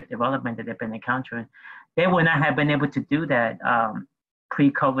leadership development that they've been encountering. They would not have been able to do that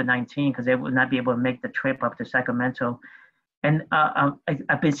pre-COVID-19 because they would not be able to make the trip up to Sacramento. And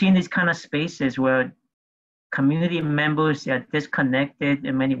I've been seeing these kind of spaces where community members are disconnected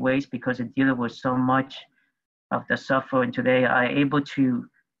in many ways because they're dealing with so much of the suffering today, are able to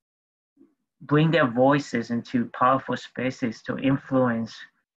bring their voices into powerful spaces to influence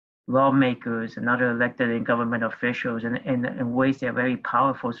lawmakers and other elected and government officials in ways that are very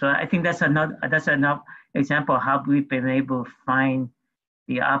powerful. So I think that's another example of how we've been able to find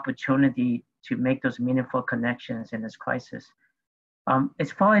the opportunity to make those meaningful connections in this crisis.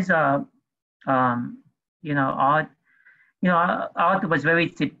 As far as art, art was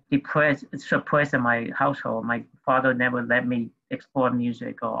very suppressed in my household. My father never let me explore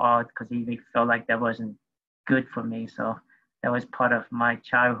music or art because he felt like that wasn't good for me. So that was part of my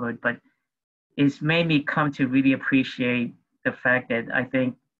childhood. But it's made me come to really appreciate the fact that I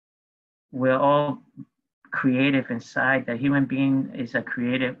think we're all creative inside. The human being is a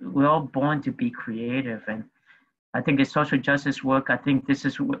creative. We're all born to be creative, and I think it's social justice work. I think this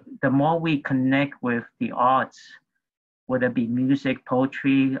is the more we connect with the arts, whether it be music,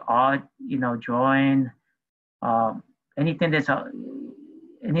 poetry, art, drawing, uh, anything that's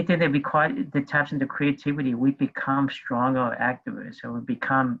anything that taps into creativity, we become stronger activists, and we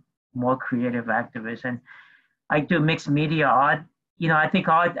become more creative activists. And I do mixed media art. I think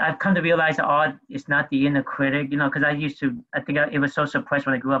art, I've come to realize art is not the inner critic, because it was so suppressed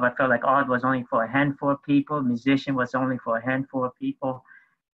when I grew up. I felt like art was only for a handful of people, musician was only for a handful of people.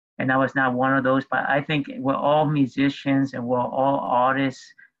 And I was not one of those, but I think we're all musicians and we're all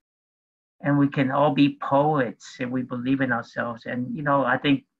artists, and we can all be poets if we believe in ourselves. And, I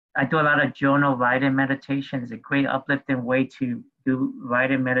think I do a lot of journal writing meditation. It's a great uplifting way to do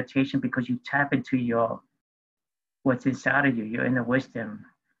writing meditation, because you tap into what's inside of you, your inner wisdom,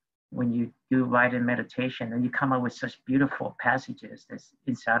 when you do writing meditation, and you come up with such beautiful passages that's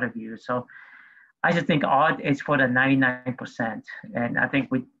inside of you. So I just think art is for the 99%. And I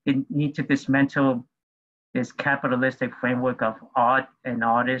think we need to dismantle this capitalistic framework of art and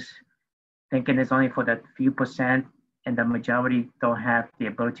artists, thinking it's only for the few percent and the majority don't have the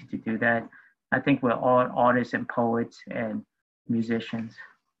ability to do that. I think we're all artists and poets and musicians.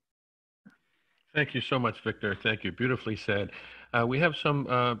 Thank you so much, Victor. Thank you. Beautifully said. We have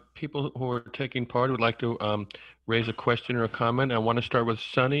some people who are taking part who would like to raise a question or a comment. I want to start with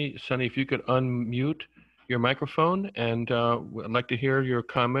Sunny. Sunny, if you could unmute your microphone, and I'd like to hear your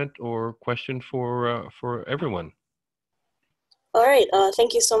comment or question for everyone. All right.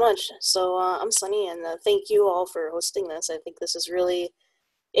 Thank you so much. So I'm Sunny, and thank you all for hosting this. I think this is really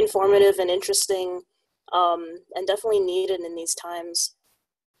informative and interesting, and definitely needed in these times.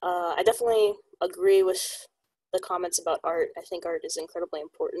 I definitely agree with the comments about art. I think art is incredibly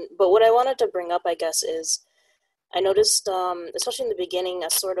important. But what I wanted to bring up, I guess, is I noticed, especially in the beginning, a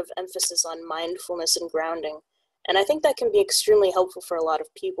sort of emphasis on mindfulness and grounding. And I think that can be extremely helpful for a lot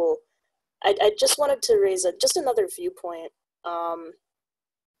of people. I just wanted to raise just another viewpoint.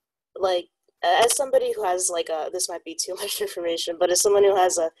 Like, as somebody who has this might be too much information, but as someone who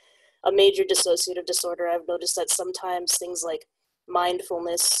has a major dissociative disorder, I've noticed that sometimes things like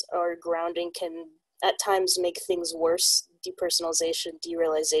mindfulness or grounding can at times make things worse, depersonalization,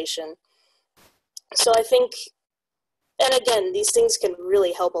 derealization. So I think, and again, these things can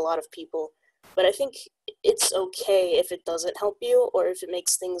really help a lot of people, but I think it's okay if it doesn't help you or if it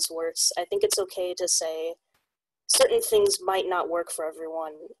makes things worse. I think it's okay to say certain things might not work for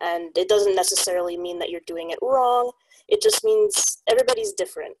everyone, and it doesn't necessarily mean that you're doing it wrong. It just means everybody's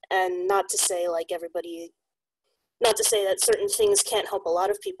different, and not to say that certain things can't help a lot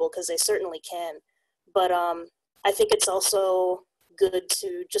of people, because they certainly can. But I think it's also good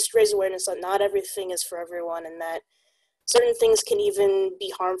to just raise awareness that not everything is for everyone, and that certain things can even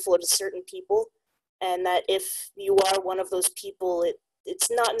be harmful to certain people, and that if you are one of those people, it's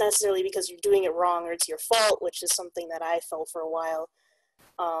not necessarily because you're doing it wrong or it's your fault, which is something that I felt for a while.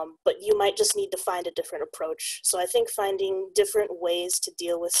 But you might just need to find a different approach. So I think finding different ways to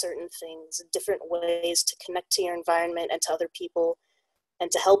deal with certain things, different ways to connect to your environment and to other people and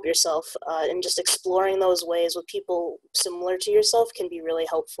to help yourself, and just exploring those ways with people similar to yourself can be really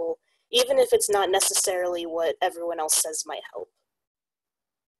helpful, even if it's not necessarily what everyone else says might help.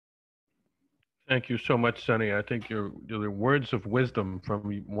 Thank you so much, Sunny. I think you're words of wisdom from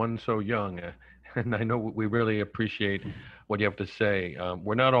one so young. And I know we really appreciate what you have to say.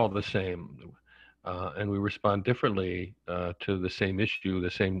 We're not all the same, and we respond differently to the same issue,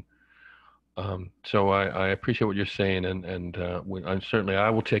 so I appreciate what you're saying, and I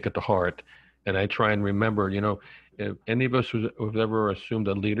will take it to heart, and I try and remember, if any of us who've ever assumed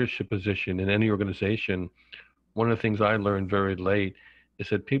a leadership position in any organization, one of the things I learned very late is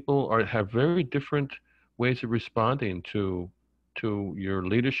that people have very different ways of responding to your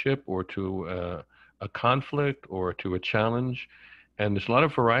leadership, or to a conflict, or to a challenge. And there's a lot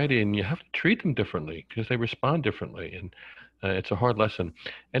of variety, and you have to treat them differently because they respond differently. And it's a hard lesson.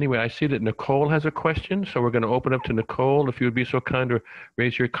 Anyway, I see that Nicole has a question, so we're going to open up to Nicole. If you would be so kind to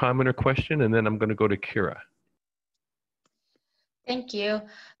raise your comment or question, and then I'm going to go to Kira. Thank you.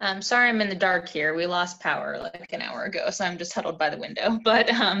 Sorry I'm in the dark here. We lost power like an hour ago, so I'm just huddled by the window. But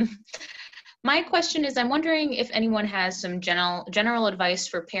my question is, I'm wondering if anyone has some general advice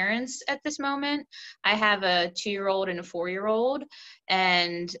for parents at this moment. I have a 2-year-old and a 4-year-old,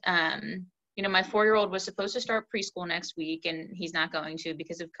 and my 4-year-old was supposed to start preschool next week, and he's not going to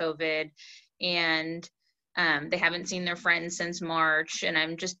because of COVID, and they haven't seen their friends since March, and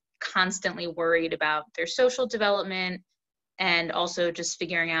I'm just constantly worried about their social development, and also just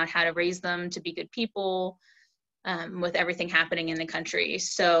figuring out how to raise them to be good people with everything happening in the country.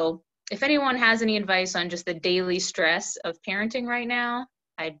 So if anyone has any advice on just the daily stress of parenting right now,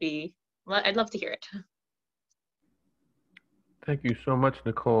 I'd love to hear it. Thank you so much,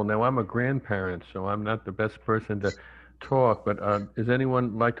 Nicole. Now, I'm a grandparent, so I'm not the best person to talk, but does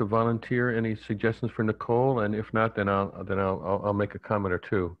anyone like to volunteer any suggestions for Nicole? And if not, then I'll make a comment or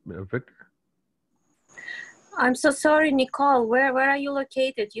two. Victor? I'm so sorry, Nicole. Where are you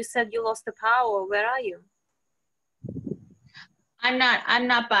located? You said you lost the power. Where are you? I'm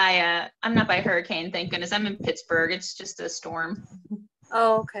not by hurricane, thank goodness. I'm in Pittsburgh. It's just a storm.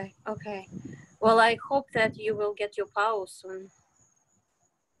 Oh, okay. Okay. Well, I hope that you will get your power soon.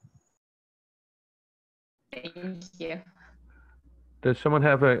 Thank you. Does someone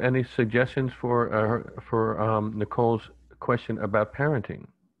have any suggestions for Nicole's question about parenting?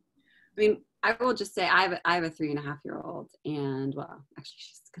 I mean, I will just say I have a 3.5-year-old, and well, actually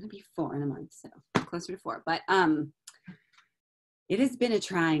she's going to be 4 in a month, so closer to 4. But it has been a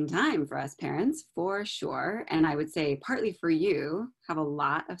trying time for us parents, for sure. And I would say partly for you, have a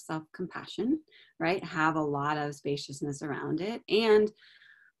lot of self-compassion, right? Have a lot of spaciousness around it. And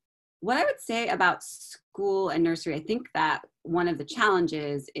what I would say about school and nursery, I think that one of the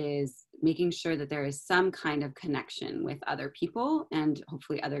challenges is making sure that there is some kind of connection with other people and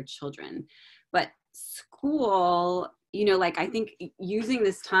hopefully other children. But school, you know, like I think using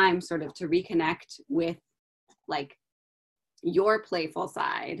this time sort of to reconnect with like your playful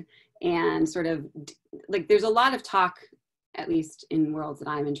side and sort of like there's a lot of talk, at least in worlds that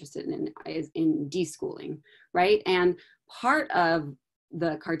I'm interested in, is in deschooling, right? And part of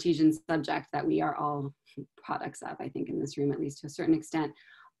the Cartesian subject that we are all products of, I think in this room, at least to a certain extent,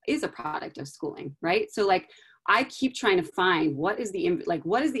 is a product of schooling, right? So like I keep trying to find what is the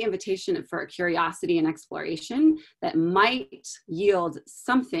invitation for a curiosity and exploration that might yield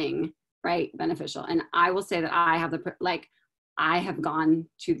something, right, beneficial. And I will say that I have gone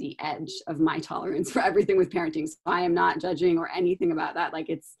to the edge of my tolerance for everything with parenting. So I am not judging or anything about that. Like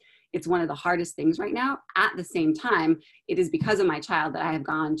it's one of the hardest things right now. At the same time, it is because of my child that I have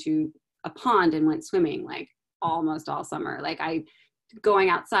gone to a pond and went swimming like almost all summer. Like going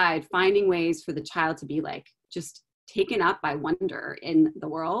outside, finding ways for the child to be like just taken up by wonder in the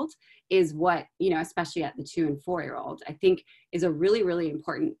world is what, you know, especially at the 2 and 4-year-old, I think is a really, really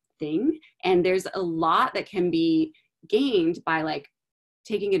important thing. And there's a lot that can be gained by like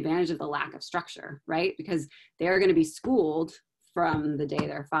taking advantage of the lack of structure, right? Because they're going to be schooled from the day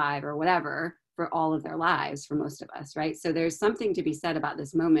they're 5 or whatever for all of their lives for most of us, right? So there's something to be said about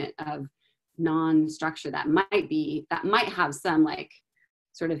this moment of non-structure that might have some like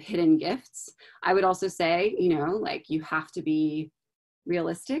sort of hidden gifts. I would also say, you know, like you have to be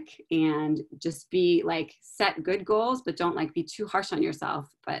realistic and just be like set good goals, but don't like be too harsh on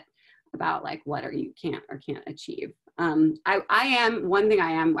yourself, but about like what are you can't achieve. I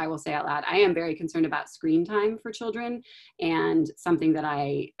will say out loud, I am very concerned about screen time for children, and something that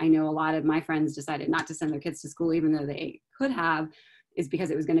I know a lot of my friends decided not to send their kids to school, even though they could have, is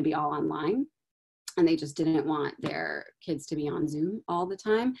because it was going to be all online. And they just didn't want their kids to be on Zoom all the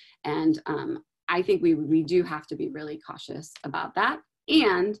time. And I think we do have to be really cautious about that.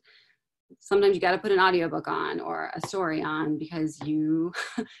 And sometimes you got to put an audiobook on or a story on because you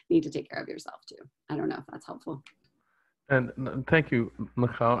need to take care of yourself too. I don't know if that's helpful. And thank you,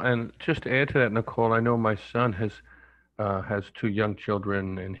 Michal. And just to add to that, Nicole, I know my son has 2 young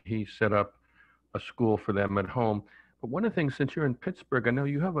children, and he set up a school for them at home. But one of the things, since you're in Pittsburgh, I know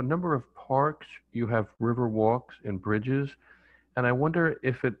you have a number of parks, you have river walks and bridges, and I wonder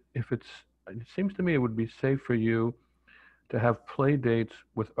if it seems to me it would be safe for you to have play dates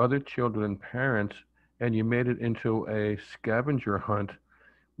with other children and parents, and you made it into a scavenger hunt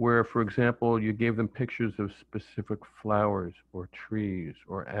where, for example, you gave them pictures of specific flowers or trees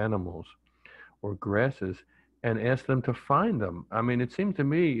or animals or grasses and asked them to find them. I mean, it seemed to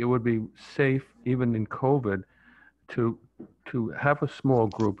me it would be safe, even in COVID, to have a small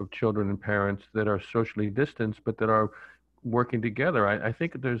group of children and parents that are socially distanced, but that are working together. I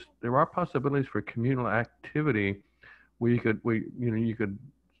think there are possibilities for communal activity where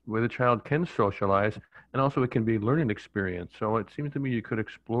where the child can socialize, and also it can be a learning experience. So it seems to me you could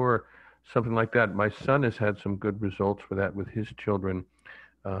explore something like that. My son has had some good results for that with his children.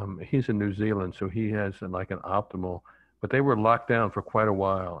 He's in New Zealand, so he has like an optimal, but they were locked down for quite a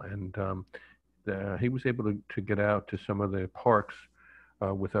while, and he was able to get out to some of the parks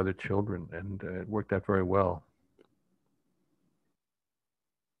with other children, and it worked out very well.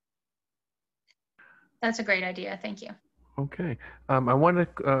 That's a great idea. Thank you. Okay. I want to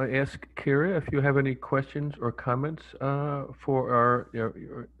ask Kira if you have any questions or comments for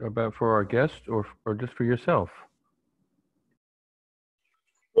our guest, or just for yourself.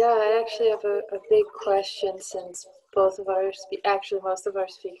 Yeah, I actually have a big question since both of our, actually most of our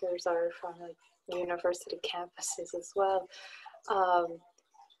speakers are from like university campuses as well. Um,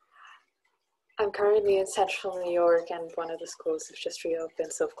 I'm currently in central New York and one of the schools has just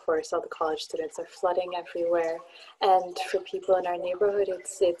reopened. So of course all the college students are flooding everywhere. And for people in our neighborhood,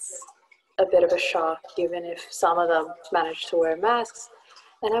 it's a bit of a shock, even if some of them manage to wear masks.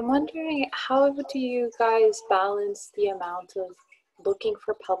 And I'm wondering, how do you guys balance the amount of looking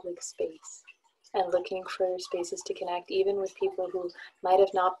for public space and looking for spaces to connect, even with people who might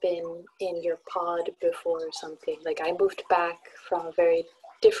have not been in your pod before or something? Like, I moved back from a very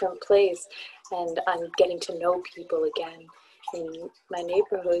different place and I'm getting to know people again in my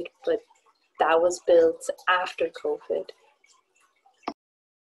neighborhood, but that was built after COVID.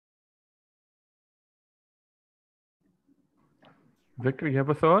 Victor, you have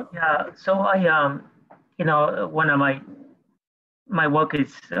a thought? Yeah, so one of my work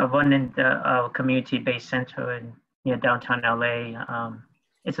is running the community-based center in near downtown LA.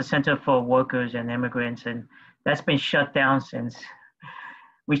 It's a center for workers and immigrants, and that's been shut down since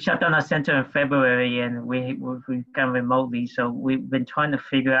we shut down our center in February, and we've gone remotely. So we've been trying to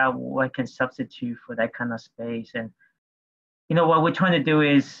figure out what can substitute for that kind of space. And what we're trying to do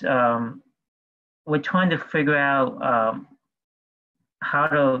is we're trying to figure out how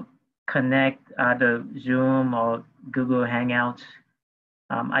to connect either Zoom or Google Hangouts.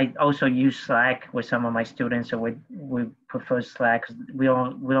 I also use Slack with some of my students, so we prefer Slack. We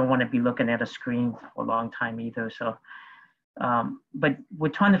don't want to be looking at a screen for a long time either. So, but we're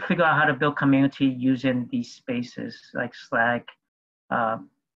trying to figure out how to build community using these spaces like Slack,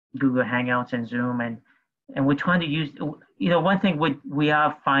 Google Hangouts, and Zoom, and we're trying to use. One thing we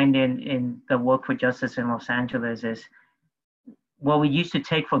are finding in the work for justice in Los Angeles is what we used to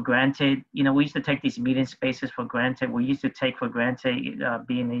take for granted. We used to take these meeting spaces for granted. We used to take for granted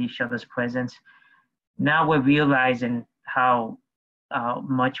being in each other's presence. Now we're realizing how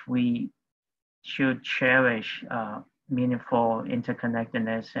much we should cherish meaningful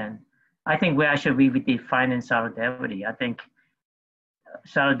interconnectedness. And I think we're actually redefining solidarity. I think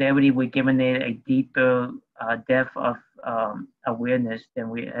solidarity, we're giving it a deeper depth of awareness than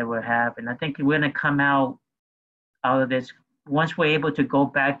we ever have. And I think we're going to come out of this. Once we're able to go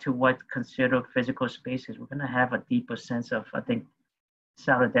back to what considered physical spaces, we're going to have a deeper sense of, I think,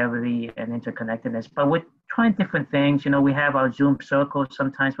 solidarity and interconnectedness. But we're trying different things. We have our Zoom circles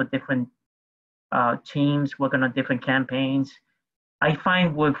sometimes with different teams working on different campaigns. I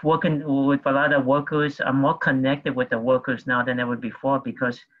find with working with a lot of workers, I'm more connected with the workers now than ever before,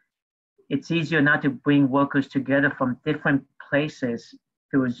 because it's easier now to bring workers together from different places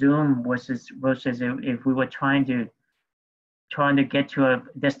through Zoom versus if we were trying to get to a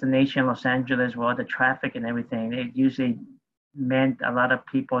destination, Los Angeles, with all the traffic and everything. It usually meant a lot of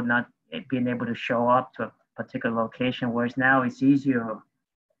people not being able to show up to a particular location, whereas now it's easier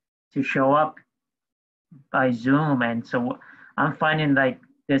to show up by Zoom. And so I'm finding like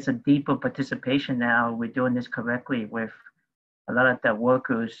there's a deeper participation now. We're doing this correctly with a lot of the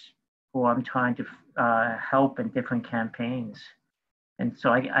workers who I'm trying to help in different campaigns. And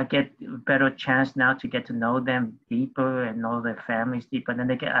so I get a better chance now to get to know them deeper and know their families deeper. And then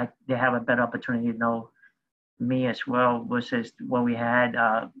they have a better opportunity to know me as well, versus what we had,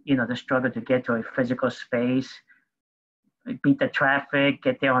 the struggle to get to a physical space, beat the traffic,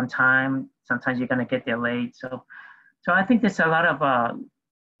 get there on time. Sometimes you're going to get there late. So I think there's a lot of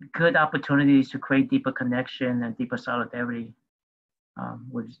good opportunities to create deeper connection and deeper solidarity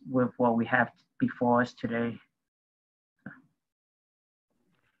with what we have before us today.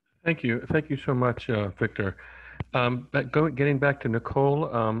 Thank you. Thank you so much, Victor. Getting back to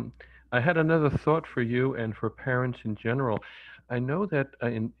Nicole, I had another thought for you and for parents in general. I know that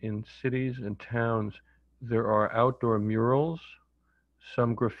in cities and towns, there are outdoor murals,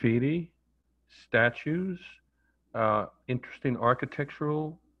 some graffiti, statues, interesting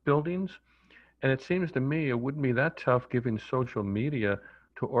architectural buildings. And it seems to me it wouldn't be that tough, given social media,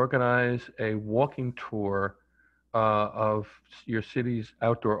 to organize a walking tour of your city's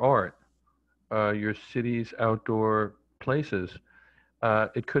outdoor art, your city's outdoor places.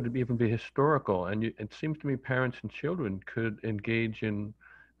 It could even be historical. And it seems to me parents and children could engage in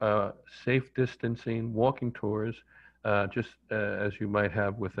safe distancing walking tours, just as you might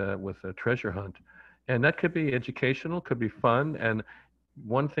have with a treasure hunt. And that could be educational, could be fun. And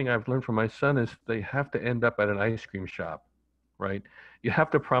one thing I've learned from my son is they have to end up at an ice cream shop, right? You have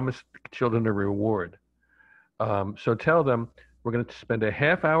to promise children a reward. So tell them, we're going to spend a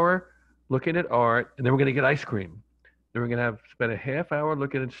half hour looking at art, and then we're going to get ice cream. Then we're going to spend a half hour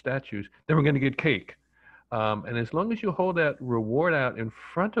looking at statues. Then we're going to get cake. And as long as you hold that reward out in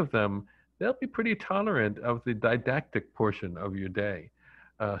front of them, they'll be pretty tolerant of the didactic portion of your day.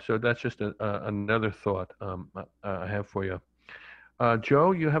 So that's just another thought I have for you.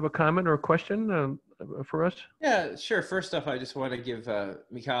 Joe, you have a comment or a question for us? Yeah, sure. First off, I just want to give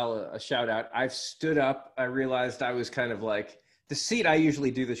Michal a shout out. I've stood up. I realized I was kind of like, the seat I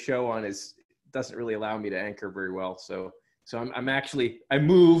usually do the show on doesn't really allow me to anchor very well. So I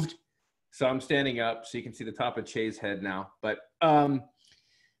moved, so I'm standing up so you can see the top of Che's head now. But I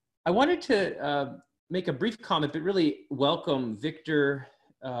wanted to make a brief comment, but really welcome Victor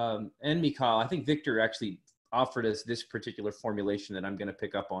and Michal. I think Victor actually offered us this particular formulation that I'm going to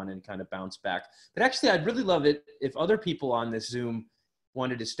pick up on and kind of bounce back. But actually, I'd really love it if other people on this Zoom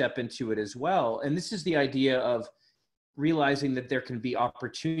wanted to step into it as well. And this is the idea of realizing that there can be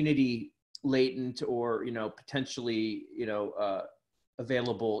opportunity latent or, potentially,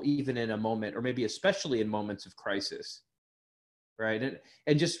 available even in a moment, or maybe especially in moments of crisis, right?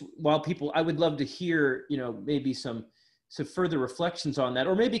 And just while I would love to hear, maybe some further reflections on that,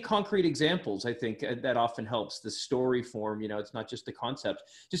 or maybe concrete examples. I think that often helps. The story form, it's not just the concept.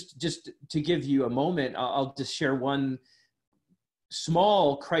 Just to give you a moment, I'll just share one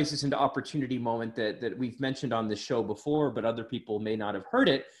small crisis into opportunity moment that we've mentioned on this show before, but other people may not have heard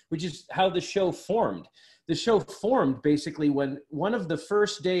it, which is how the show formed. The show formed basically when one of the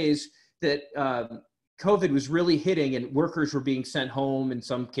first days that COVID was really hitting and workers were being sent home in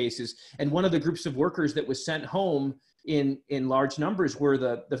some cases. And one of the groups of workers that was sent home in large numbers were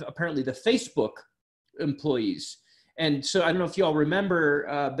apparently the Facebook employees. And so I don't know if you all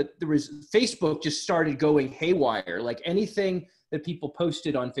remember, but Facebook just started going haywire. Like anything that people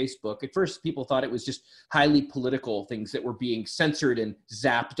posted on Facebook, at first people thought it was just highly political things that were being censored and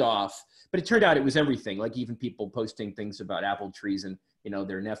zapped off. But it turned out it was everything, like even people posting things about apple trees and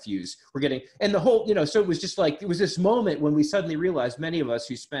their nephews were getting, and the whole, so it was just like, it was this moment when we suddenly realized, many of us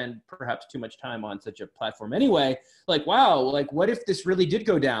who spend perhaps too much time on such a platform anyway, like, wow, like what if this really did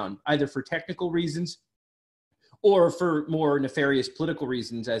go down, either for technical reasons or for more nefarious political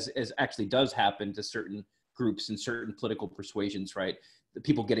reasons, as actually does happen to certain groups and certain political persuasions, right? The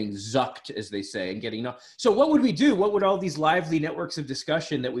people getting zucked, as they say, and getting, so what would we do? What would all these lively networks of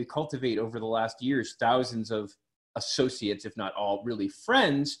discussion that we cultivate over the last years, thousands of associates, if not all really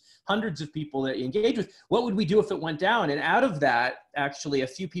friends, hundreds of people that you engage with, what would we do if it went down? And out of that, actually, a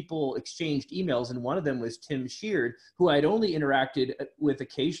few people exchanged emails, and one of them was Tim Sheard, who I'd only interacted with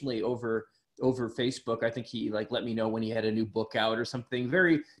occasionally over Facebook. I think he let me know when he had a new book out or something.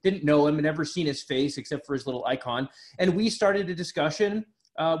 Didn't know him, never seen his face except for his little icon. And we started a discussion.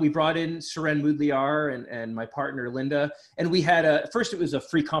 We brought in Seren Mudliar and my partner, Linda. And we had first it was a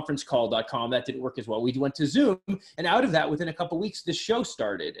freeconferencecall.com. That didn't work as well. We went to Zoom. And out of that, within a couple of weeks, the show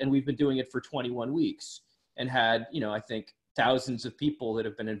started. And we've been doing it for 21 weeks and had, I think thousands of people that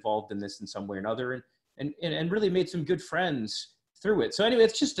have been involved in this in some way or another and really made some good friends through it. So anyway,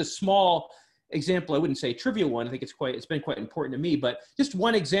 it's just a small example. I wouldn't say a trivial one. I think it's been quite important to me, but just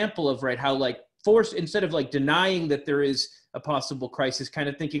one example of, right, how instead of denying that there is a possible crisis, kind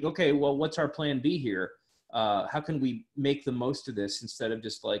of thinking, okay, well, what's our plan B here? How can we make the most of this instead of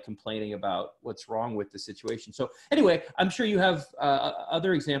just complaining about what's wrong with the situation? So anyway, I'm sure you have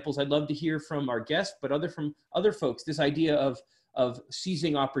other examples. I'd love to hear from our guest, but from other folks, this idea of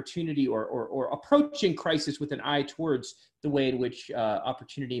seizing opportunity or approaching crisis with an eye towards the way in which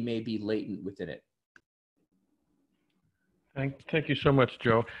opportunity may be latent within it. Thank you so much,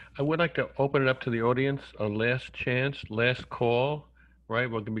 Joe. I would like to open it up to the audience, a last chance, last call, right?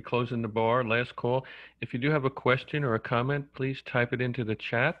 We're going to be closing the bar, last call. If you do have a question or a comment, please type it into the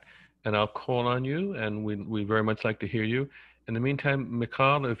chat and I'll call on you, and we very much like to hear you. In the meantime,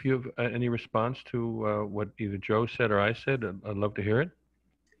 Michal, if you have any response to what either Joe said or I said, I'd love to hear it.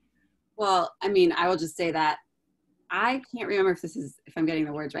 Well, I mean, I will just say that I can't remember if I'm getting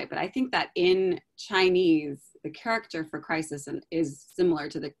the words right, but I think that in Chinese, the character for crisis is similar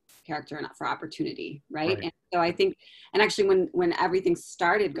to the character for opportunity, right? And so I think, and actually when everything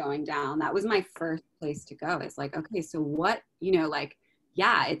started going down, that was my first place to go. It's like, okay, so what,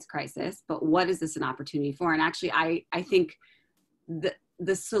 yeah, it's crisis, but what is this an opportunity for? And actually, I think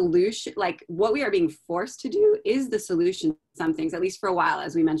the solution, what we are being forced to do is the solution to some things, at least for a while.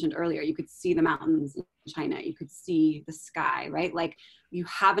 As we mentioned earlier, you could see the mountains in China, you could see the sky, right? You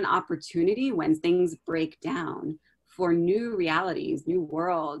have an opportunity when things break down for new realities, new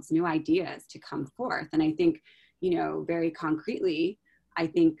worlds, new ideas to come forth. And I think, very concretely, I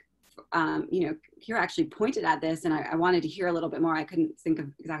think, Kira actually pointed at this, and I wanted to hear a little bit more. I couldn't think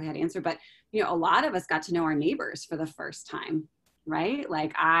of exactly how to answer, but, a lot of us got to know our neighbors for the first time, right?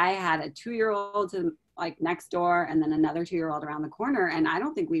 I had a 2-year-old to like next door and then another 2-year-old around the corner. And I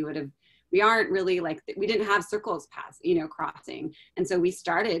don't think we aren't really like, we didn't have circles crossing. And so we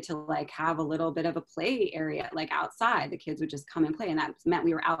started to like have a little bit of a play area, like outside. The kids would just come and play. And that meant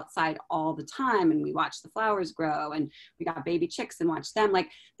we were outside all the time, and we watched the flowers grow, and we got baby chicks and watched them. Like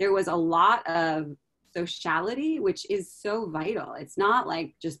there was a lot of sociality, which is so vital. It's not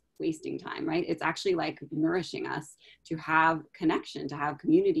like just wasting time, right? It's actually like nourishing us to have connection, to have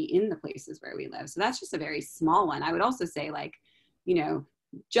community in the places where we live. So that's just a very small one. I would also say, like,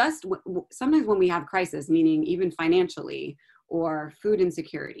 just sometimes when we have crisis, meaning even financially or food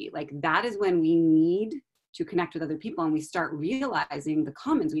insecurity, like that is when we need to connect with other people, and we start realizing the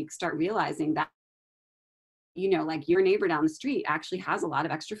commons. We start realizing that, like your neighbor down the street actually has a lot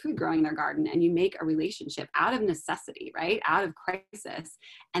of extra food growing in their garden, and you make a relationship out of necessity, right? Out of crisis.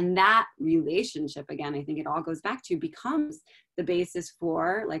 And that relationship, again, I think it all goes back to, becomes the basis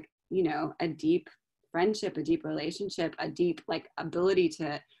for like, a deep friendship, a deep relationship, a deep like ability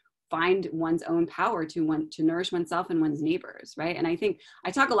to find one's own power to nourish oneself and one's neighbors, right? And I think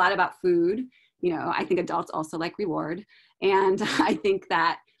I talk a lot about food. I think adults also like reward. And I think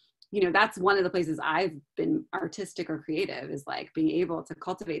that, that's one of the places I've been artistic or creative, is like being able to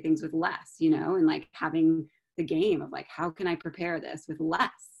cultivate things with less, and like having the game of like, how can I prepare this with less?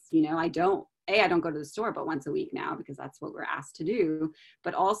 I don't go to the store but once a week now, because that's what we're asked to do.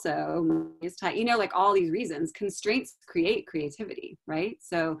 But also it's tight, like all these reasons, constraints create creativity, right?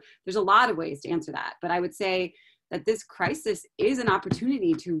 So there's a lot of ways to answer that. But I would say that this crisis is an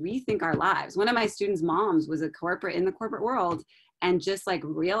opportunity to rethink our lives. One of my students' moms was in the corporate world, and just like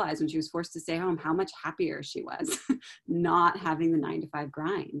realized when she was forced to stay home how much happier she was not having the 9-to-5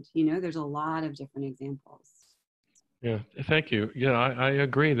 grind. There's a lot of different examples. Yeah, thank you. Yeah, I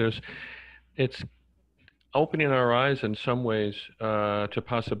agree. It's opening our eyes in some ways to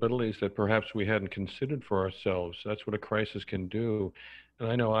possibilities that perhaps we hadn't considered for ourselves. That's what a crisis can do. And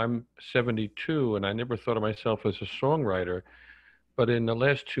I know I'm 72, and I never thought of myself as a songwriter, but in the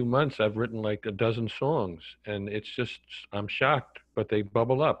last 2 months, I've written like a dozen songs, and it's just, I'm shocked, but they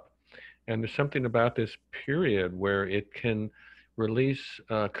bubble up. And there's something about this period where it can release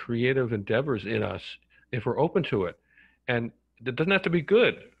creative endeavors in us if we're open to it. And it doesn't have to be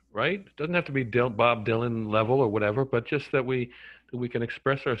good, right? It doesn't have to be Bob Dylan level or whatever, but just that we can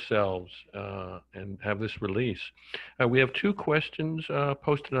express ourselves and have this release. We have 2 questions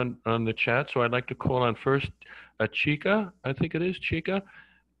posted on the chat, so I'd like to call on first Chica, I think it is Chica.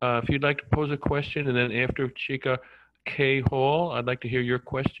 If you'd like to pose a question, and then after Chica, Kay Hall, I'd like to hear your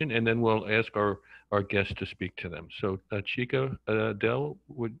question, and then we'll ask our guests to speak to them. So Chica, Del,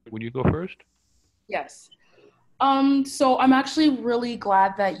 would you go first? Yes. So I'm actually really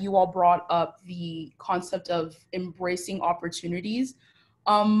glad that you all brought up the concept of embracing opportunities.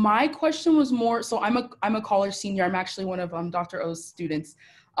 My question was more, so I'm a college senior. I'm actually one of Dr. O's students.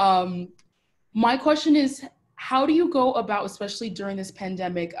 My question is, how do you go about, especially during this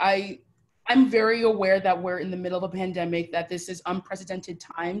pandemic? I'm very aware that we're in the middle of a pandemic, that this is unprecedented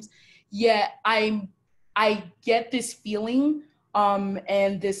times, yet I get this feeling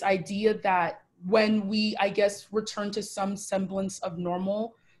and this idea that when we, I guess, return to some semblance of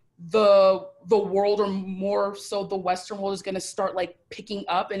normal, the world, or more so the Western world, is going to start like picking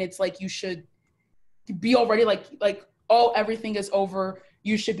up, and it's like you should be already like oh, everything is over.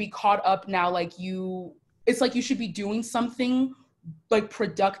 You should be caught up now. It's like you should be doing something like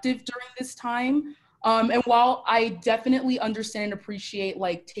productive during this time. And while I definitely understand and appreciate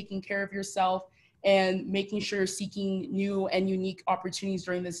like taking care of yourself and making sure you're seeking new and unique opportunities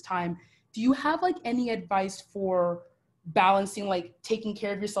during this time, do you have like any advice for balancing like taking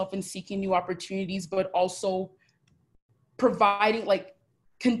care of yourself and seeking new opportunities, but also providing like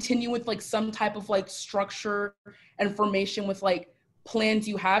continue with like some type of like structure and formation with like plans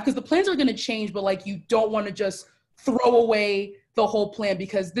you have? Because the plans are going to change, but like you don't want to just throw away the whole plan,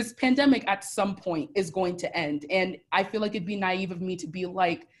 because this pandemic at some point is going to end. And I feel like it'd be naive of me to be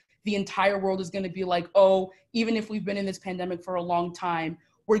like, the entire world is going to be like, oh, even if we've been in this pandemic for a long time,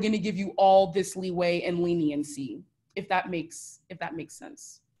 we're going to give you all this leeway and leniency, if that makes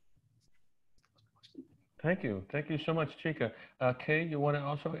sense. Thank you so much, Chica. Kay, you want to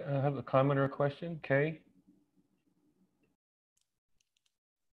also have a comment or a question? Kay?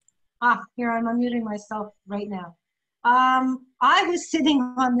 Here, I'm unmuting myself right now. I was sitting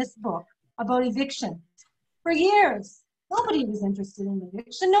on this book about eviction for years. Nobody was interested in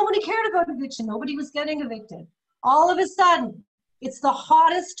eviction. Nobody cared about eviction. Nobody was getting evicted. All of a sudden, it's the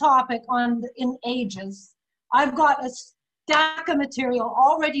hottest topic in ages. I've got a stack of material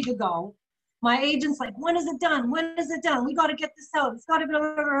all ready to go. My agent's like, when is it done? When is it done? We got to get this out. It's got to be blah,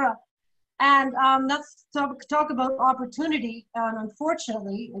 blah, blah. And let's talk about opportunity. And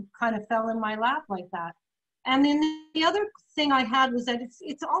unfortunately, it kind of fell in my lap like that. And then the other thing I had was that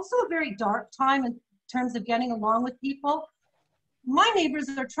it's also a very dark time in terms of getting along with people. My neighbors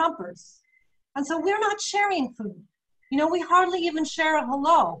are Trumpers. And so we're not sharing food. You know, we hardly even share a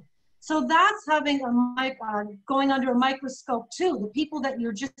hello. So that's having going under a microscope too, the people that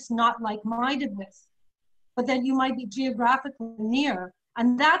you're just not like-minded with, but that you might be geographically near.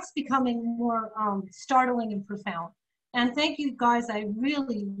 And that's becoming more startling and profound. And thank you guys, I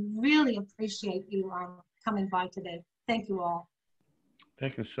really, really appreciate you coming by today. Thank you all.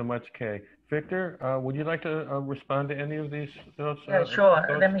 Thank you so much, Kay. Victor, would you like to respond to any of these thoughts? Yeah, sure.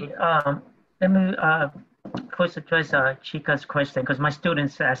 Let me first address Chica's question, because my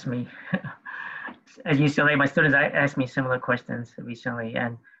students asked me, as usually, my students asked me similar questions recently.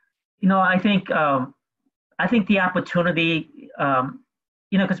 And, you know, I think the opportunity,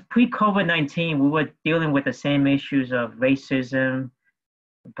 you know, because pre-COVID-19, we were dealing with the same issues of racism,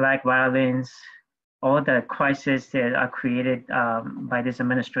 Black violence, all the crises that are created by this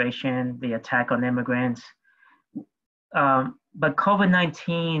administration, the attack on immigrants. But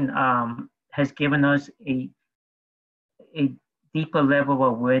COVID-19 has given us a deeper level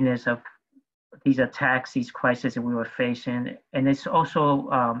of awareness of these attacks, these crises that we were facing. And it's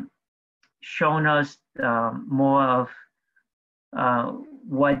also shown us more of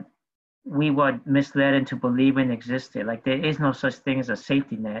what we were misled into believing existed. Like, there is no such thing as a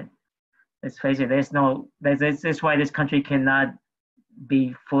safety net. Let's face it, that's why this country cannot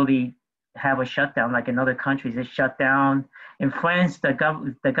be fully have a shutdown like in other countries. It's shut down. In France, the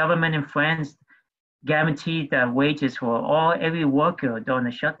government in France guaranteed the wages for every worker during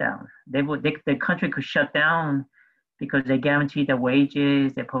the shutdown. The country could shut down because they guaranteed the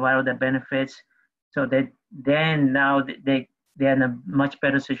wages, they provide all the benefits, so that then now they're in a much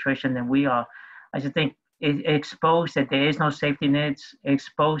better situation than we are. I just think it exposed that there is no safety nets,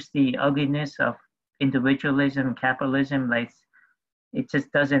 exposed the ugliness of individualism and capitalism. Like, it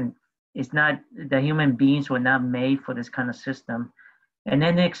just doesn't, it's not, the human beings were not made for this kind of system. And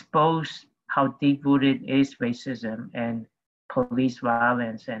then expose how deep-rooted is racism and police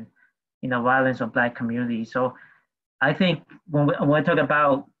violence and, you know, violence of Black communities. So I think when I talk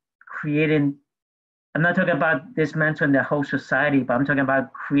about creating, I'm not talking about dismantling the whole society, but I'm talking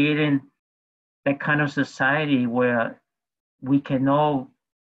about creating that kind of society where we can all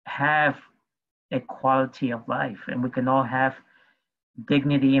have a quality of life and we can all have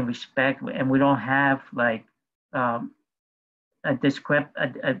dignity and respect, and we don't have like a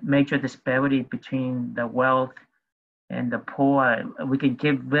major disparity between the wealth and the poor. We can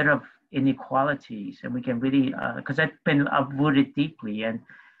get rid of inequalities, and we can really, because that's been uprooted deeply. And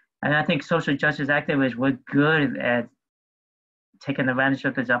I think social justice activists, we're good at taking advantage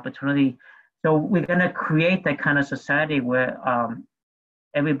of this opportunity. So we're gonna create that kind of society where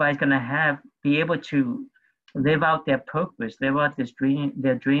everybody's gonna be able to live out their purpose, live out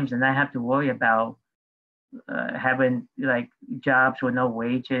their dreams, and not have to worry about having like jobs with no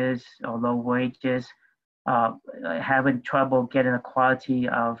wages or low wages, having trouble getting a quality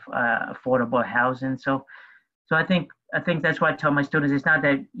of affordable housing. So I think that's why I tell my students, it's not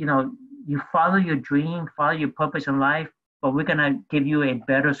that, you know, you follow your dream, follow your purpose in life, but we're gonna give you a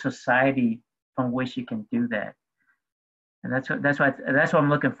better society from which you can do that. And that's what I'm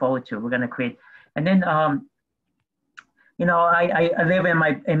looking forward to. We're gonna create, and then you know, I live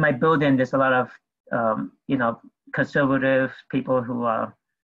in my building. There's a lot of you know, conservative people who are,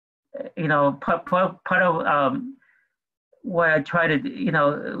 you know, part of what I try to, you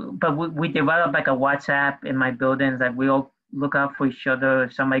know, but we develop like a WhatsApp in my buildings that we all look out for each other.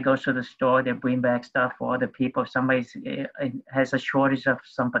 If somebody goes to the store, they bring back stuff for other people. If somebody has a shortage of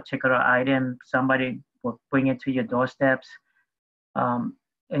some particular item, somebody will bring it to your doorsteps.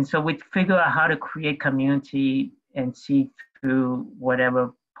 And so we figure out how to create community and see through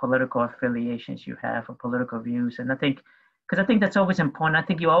whatever political affiliations you have or political views. And I think, because I think that's always important. I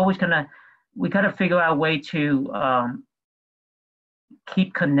think we gotta figure out a way to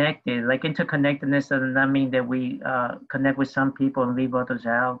keep connected. Like, interconnectedness does not mean that we connect with some people and leave others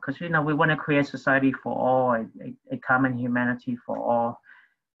out. Because, you know, we want to create society for all, a common humanity for all.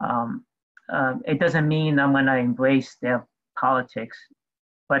 It doesn't mean I'm gonna embrace their politics,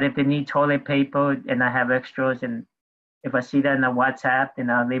 but if they need toilet paper and I have extras, and if I see that in a WhatsApp, then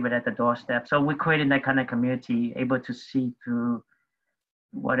I'll leave it at the doorstep. So we're creating that kind of community, able to see through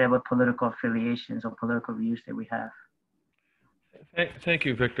whatever political affiliations or political views that we have. Thank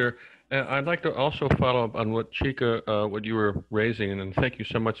you, Victor. I'd like to also follow up on what Chica, what you were raising, and thank you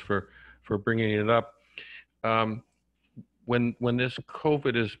so much for bringing it up. when this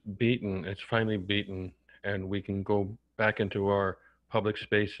COVID is beaten, it's finally beaten, and we can go back into our public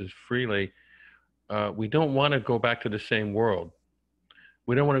spaces freely, we don't want to go back to the same world.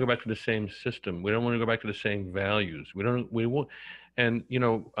 We don't want to go back to the same system. We don't want to go back to the same values. We won't. And, you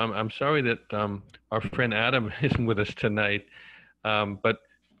know, I'm sorry that our friend Adam isn't with us tonight, but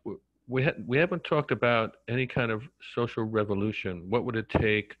we haven't talked about any kind of social revolution. What would it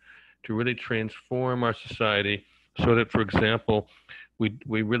take to really transform our society so that, for example,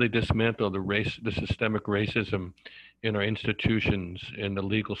 we really dismantle the systemic racism in our institutions, in the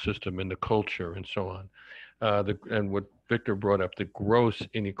legal system, in the culture, and so on. And what Victor brought up, the gross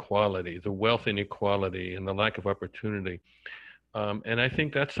inequality, the wealth inequality, and the lack of opportunity. And I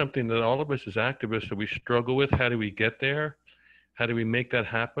think that's something that all of us as activists that we struggle with. How do we get there? How do we make that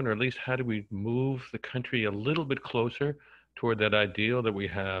happen? Or at least how do we move the country a little bit closer toward that ideal that we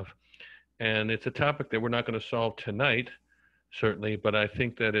have? And it's a topic that we're not going to solve tonight, certainly, but I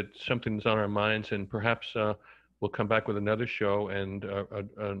think that it's something that's on our minds, and perhaps we'll come back with another show and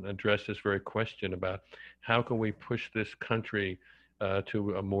address this very question about how can we push this country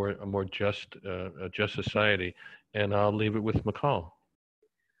to a more just society. And I'll leave it with Michal.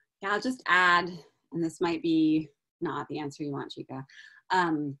 Yeah, I'll just add, and this might be not the answer you want, Chica,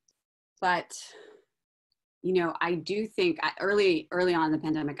 but you know, I do think early on in the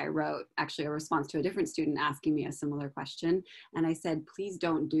pandemic, I wrote actually a response to a different student asking me a similar question, and I said, please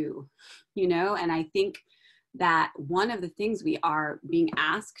don't do, you know. And I think that one of the things we are being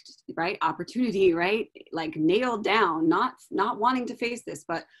asked, right, opportunity, right, like nailed down, not wanting to face this,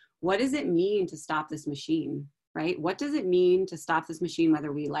 but what does it mean to stop this machine? Right? What does it mean to stop this machine,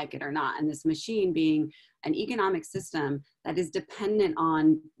 whether we like it or not? And this machine being an economic system that is dependent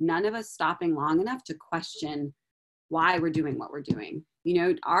on none of us stopping long enough to question why we're doing what we're doing. You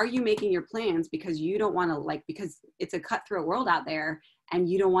know, are you making your plans because you don't want to, because it's a cutthroat world out there and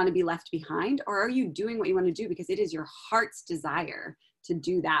you don't want to be left behind? Or are you doing what you want to do because it is your heart's desire to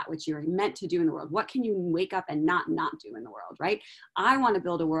do that which you're meant to do in the world? What can you wake up and not do in the world, right? I want to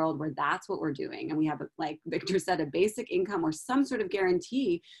build a world where that's what we're doing. And we have, like Victor said, a basic income or some sort of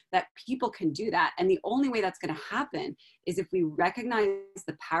guarantee that people can do that. And the only way that's going to happen is if we recognize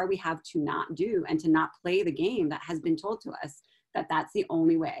the power we have to not do and to not play the game that has been told to us, that that's the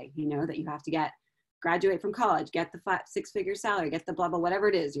only way, you know, that you have to graduate from college, get the 6-figure salary, get the blah, blah, whatever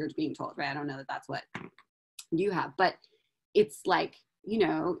it is you're being told, right? I don't know that that's what you have, but it's like, you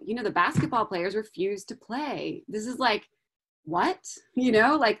know, the basketball players refuse to play. This is like, what? You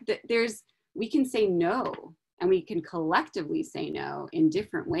know, like we can say no, and we can collectively say no in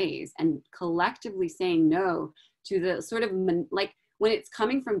different ways, and collectively saying no to the sort of like when it's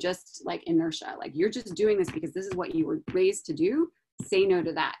coming from just like inertia, like you're just doing this because this is what you were raised to do, say no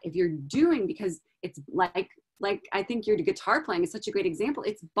to that. If you're doing because it's like I think your guitar playing is such a great example.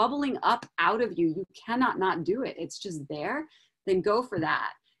 It's bubbling up out of you. You cannot not do it. It's just there. Then go for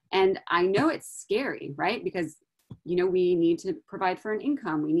that. And I know it's scary, right? Because, you know, we need to provide for an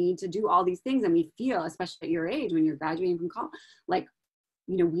income. We need to do all these things. And we feel, especially at your age, when you're graduating from college, like,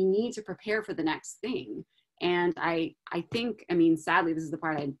 you know, we need to prepare for the next thing. And I think, I mean, sadly, this is the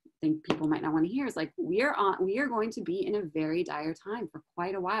part I think people might not want to hear, is like, we are going to be in a very dire time for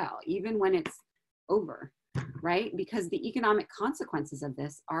quite a while, even when it's over, right? Because the economic consequences of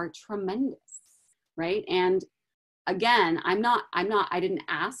this are tremendous, right? And again, I didn't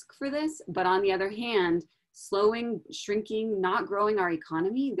ask for this, but on the other hand, slowing, shrinking, not growing our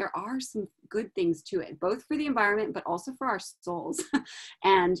economy, there are some good things to it, both for the environment, but also for our souls.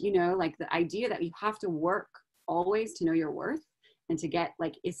 And, you know, like the idea that you have to work always to know your worth and to get,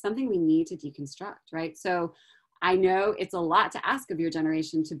 like, is something we need to deconstruct, right? So I know it's a lot to ask of your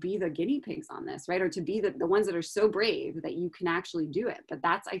generation to be the guinea pigs on this, right? Or to be the ones that are so brave that you can actually do it. But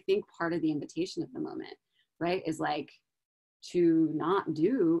that's, I think, part of the invitation of the moment, right? Is like to not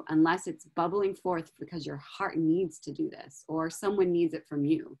do unless it's bubbling forth because your heart needs to do this or someone needs it from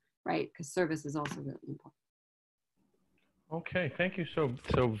you, right? Because service is also really important. Okay, thank you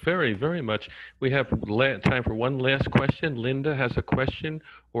so very, very much. We have time for one last question. Linda has a question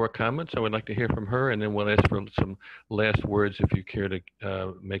or a comment, so I'd like to hear from her, and then we'll ask for some last words if you care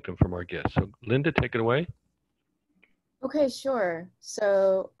to make them from our guests. So Linda, take it away. Okay, sure.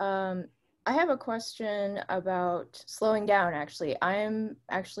 So I have a question about slowing down, actually. I'm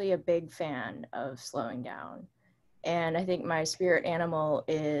actually a big fan of slowing down, and I think my spirit animal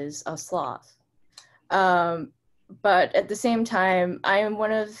is a sloth. But at the same time, I am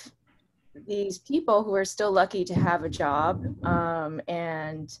one of these people who are still lucky to have a job,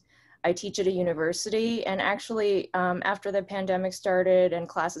 and I teach at a university. And actually, after the pandemic started and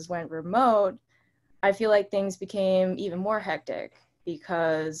classes went remote, I feel like things became even more hectic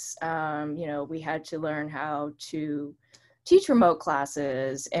because, you know, we had to learn how to teach remote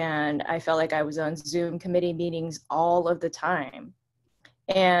classes, and I felt like I was on Zoom committee meetings all of the time.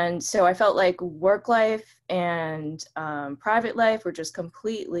 And so I felt like work life and private life were just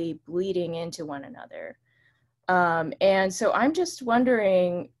completely bleeding into one another. And so I'm just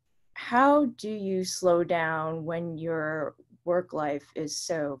wondering, how do you slow down when your work life is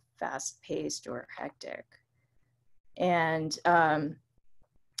so fast paced or hectic? And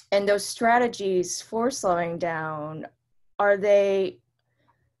those strategies for slowing down,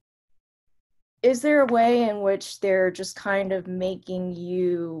 is there a way in which they're just kind of making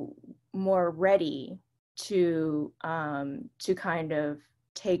you more ready to kind of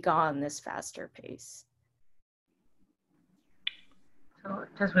take on this faster pace? So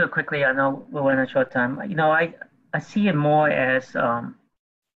just real quickly, I know we're in a short time. You know, I see it more as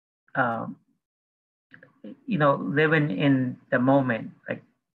you know, living in the moment, like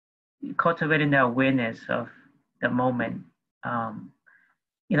cultivating the awareness of the moment.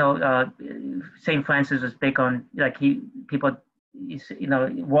 You know, St. Francis was big on, like, people, you know,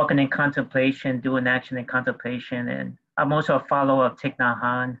 walking in contemplation, doing action in contemplation. And I'm also a follower of Thich Nhat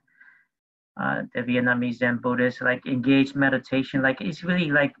Hanh, the Vietnamese Zen Buddhist, like engaged meditation. Like, it's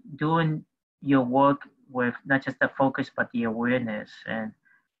really like doing your work with not just the focus, but the awareness. And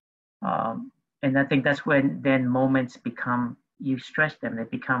I think that's when then moments become, you stretch them, they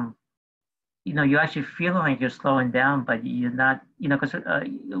become, you know, you actually feel like you're slowing down, but you're not, you know, because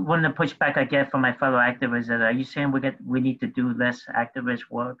one of the pushback I get from my fellow activists is, are you saying we need to do less activist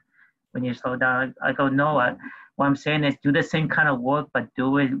work when you slow down? I go, no, what I'm saying is do the same kind of work, but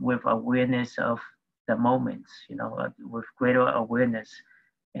do it with awareness of the moments, you know, with greater awareness,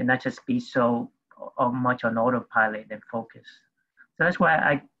 and not just be so much on autopilot and focus. So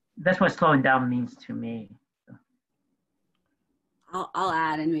that's what slowing down means to me. I'll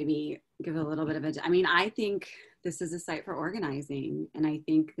add and maybe give a little bit of I mean, I think this is a site for organizing, and I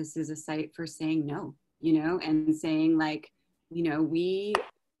think this is a site for saying no, you know, and saying, like, you know,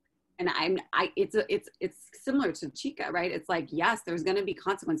 it's similar to Chica, right? It's like, yes, there's going to be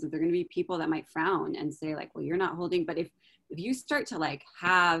consequences. There are going to be people that might frown and say, like, well, you're not holding. But if you start to, like,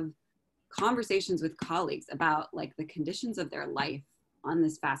 have conversations with colleagues about, like, the conditions of their life on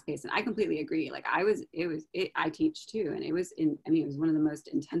this fast pace, and I completely agree. Like, I teach too, and it was one of the most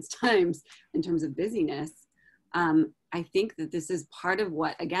intense times in terms of busyness. I think that this is part of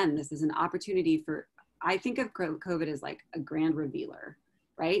what, again, this is an opportunity for, I think of COVID as like a grand revealer,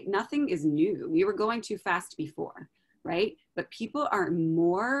 right? Nothing is new. We were going too fast before, right? But people are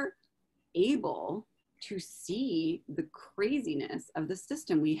more able to see the craziness of the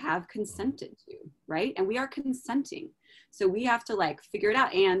system we have consented to, right? And we are consenting. So we have to, like, figure it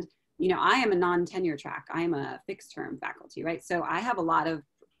out. And, you know, I am a non-tenure track. I am a fixed term faculty, right? So I have a lot of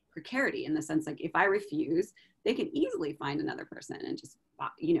precarity in the sense, like, if I refuse, they can easily find another person and just,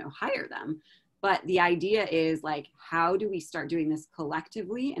 you know, hire them. But the idea is, like, how do we start doing this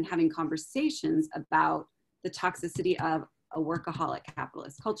collectively and having conversations about the toxicity of a workaholic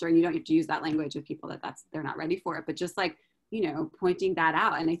capitalist culture? And you don't have to use that language with people they're not ready for it, but just, like, you know, pointing that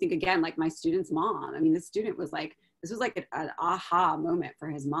out. And I think, again, like, my student's mom, I mean, this student was like, this was like an aha moment for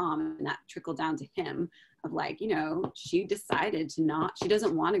his mom, and that trickled down to him of, like, you know, she decided she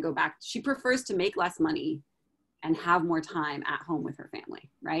doesn't want to go back. She prefers to make less money and have more time at home with her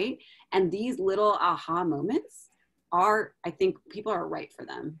family, right? And these little aha moments are, I think people are right for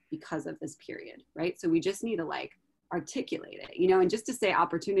them because of this period, right? So we just need to, like, articulate it, you know. And just to say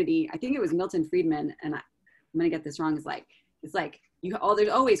opportunity, I think it was Milton Friedman, and I'm gonna get this wrong, it's like there's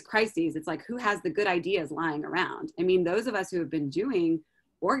always crises. It's like, who has the good ideas lying around? I mean, those of us who have been doing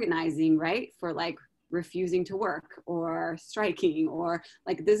organizing, right, for, like, refusing to work or striking, or,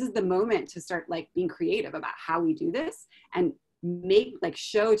 like, this is the moment to start, like, being creative about how we do this and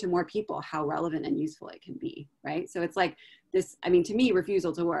show to more people how relevant and useful it can be, right? So it's like this, I mean, to me,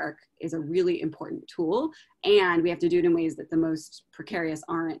 refusal to work is a really important tool, and we have to do it in ways that the most precarious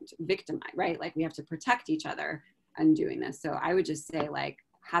aren't victimized, right? Like, we have to protect each other in doing this. So I would just say, like,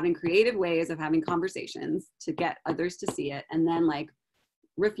 having creative ways of having conversations to get others to see it, and then, like,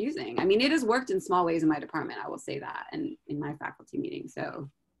 refusing. I mean, it has worked in small ways in my department, I will say that, and in my faculty meetings. So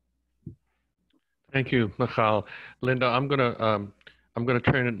thank you, Michal. Linda, I'm gonna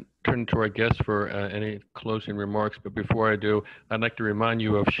turn to our guests for any closing remarks. But before I do, I'd like to remind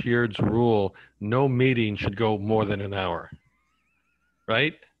you of Sheard's rule: no meeting should go more than an hour.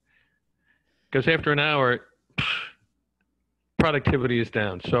 Right? Because after an hour, productivity is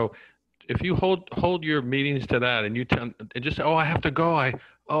down. So if you hold your meetings to that, and you just say, oh, I have to go.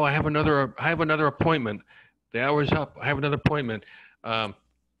 Oh, I have another appointment. The hour's up. I have another appointment.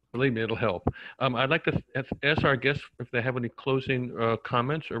 Believe me, it'll help. I'd like to ask our guests if they have any closing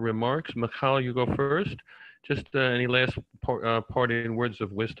comments or remarks. Michal, you go first. Just any last parting words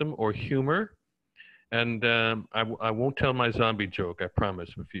of wisdom or humor. And I won't tell my zombie joke, I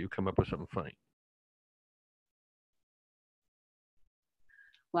promise, if you come up with something funny.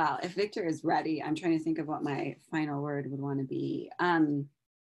 Well, if Victor is ready, I'm trying to think of what my final word would want to be.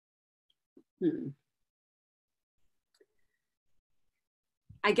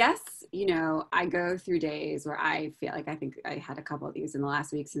 I guess, you know, I go through days where I feel like, I think I had a couple of these in the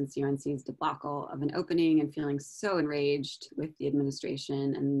last week since UNC's debacle of an opening, and feeling so enraged with the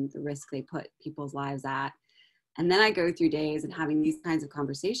administration and the risk they put people's lives at. And then I go through days and having these kinds of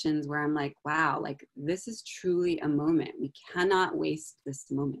conversations where I'm like, wow, like this is truly a moment. We cannot waste this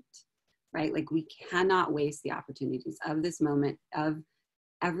moment, right? Like we cannot waste the opportunities of this moment, of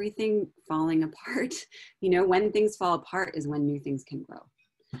everything falling apart. You know, when things fall apart is when new things can grow.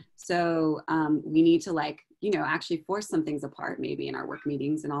 So we need to, like, you know, actually force some things apart, maybe in our work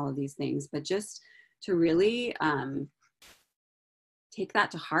meetings and all of these things, but just to really take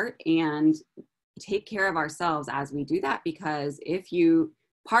that to heart and take care of ourselves as we do that. Because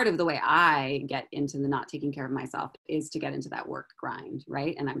part of the way I get into the not taking care of myself is to get into that work grind,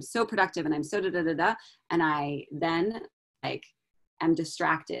 right? And I'm so productive and I'm so da-da-da-da, and I then like am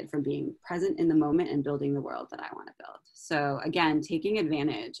distracted from being present in the moment and building the world that I want to build. So again, taking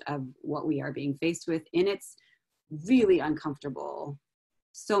advantage of what we are being faced with in its really uncomfortable,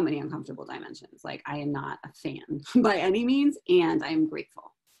 so many uncomfortable dimensions. Like I am not a fan by any means, and I am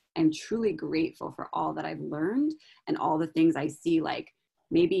grateful. I'm truly grateful for all that I've learned and all the things I see, like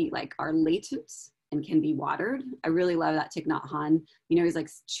maybe like are latent and can be watered. I really love that Thich Nhat Hanh, you know, he's like,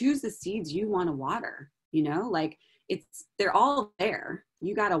 choose the seeds you want to water, you know, like they're all there.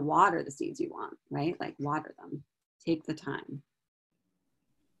 You got to water the seeds you want, right? Like water them, take the time.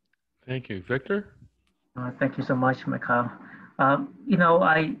 Thank you. Victor? Thank you so much, Michal. You know,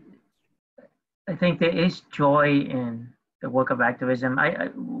 I think there is joy in the work of activism.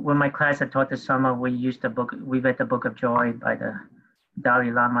 When my class I taught this summer, we read the Book of Joy by the Dalai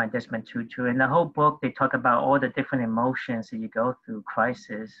Lama and Desmond Tutu. And the whole book, they talk about all the different emotions that you go through,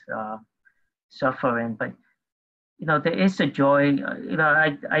 crisis, suffering. But, you know, there is a joy. You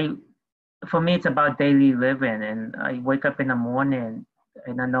know, for me, it's about daily living. And I wake up in the morning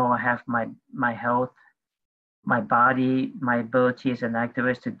and I know I have my health, my body, my ability as an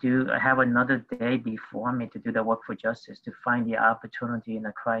activist I have another day before me to do the work for justice, to find the opportunity in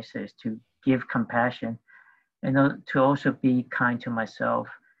a crisis, to give compassion, and to also be kind to myself.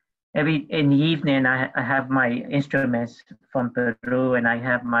 In the evening, I have my instruments from Peru, and I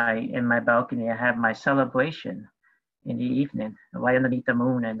have in my balcony, I have my celebration in the evening, right underneath the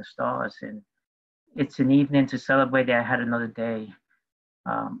moon and the stars. And it's an evening to celebrate that I had another day.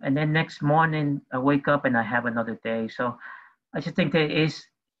 And then next morning, I wake up and I have another day. So I just think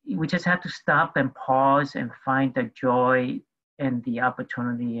we just have to stop and pause and find the joy and the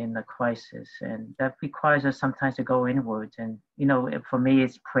opportunity in the crisis. And that requires us sometimes to go inwards. And, you know, for me,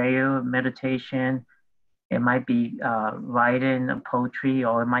 it's prayer, meditation. It might be writing, poetry,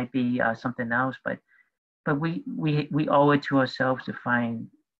 or it might be something else. But we owe it to ourselves to find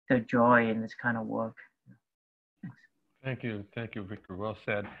the joy in this kind of work. Thank you, Victor. Well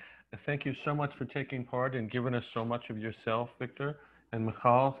said. And thank you so much for taking part and giving us so much of yourself, Victor. And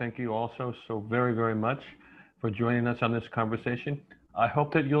Michal, thank you also so very, very much for joining us on this conversation. I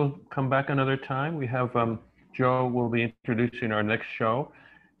hope that you'll come back another time. We have Joe will be introducing our next show,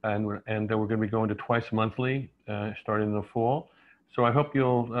 and we're going to be going to twice monthly starting in the fall. So I hope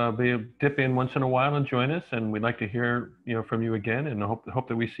you'll dip in once in a while and join us. And we'd like to hear from you again, and I hope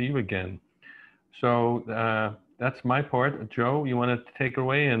that we see you again. So that's my part. Joe, you want to take it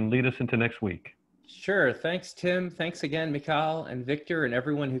away and lead us into next week? Sure. Thanks, Tim. Thanks again, Michal and Victor and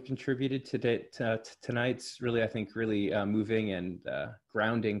everyone who contributed to tonight's really moving and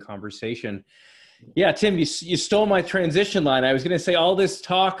grounding conversation. Yeah, Tim, you stole my transition line. I was going to say all this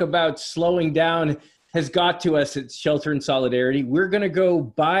talk about slowing down has got to us at Shelter in Solidarity. We're going to go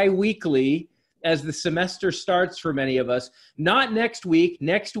bi-weekly as the semester starts for many of us. Not next week.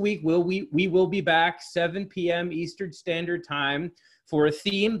 Next week, we will be back 7 p.m. Eastern Standard Time for a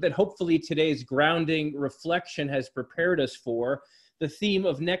theme that hopefully today's grounding reflection has prepared us for. The theme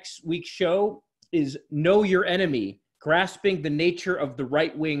of next week's show is Know Your Enemy, Grasping the Nature of the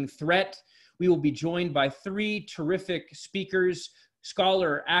Right-Wing Threat. We will be joined by 3 terrific speakers,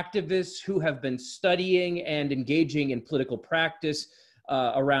 scholar activists who have been studying and engaging in political practice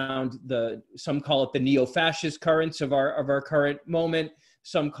around some call it the neo-fascist currents of our current moment.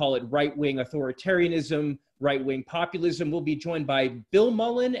 Some call it right-wing authoritarianism, right-wing populism. We'll be joined by Bill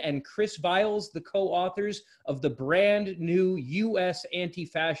Mullen and Chris Viles, the co-authors of the brand new U.S.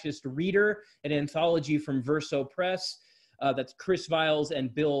 Anti-Fascist Reader, an anthology from Verso Press. That's Chris Viles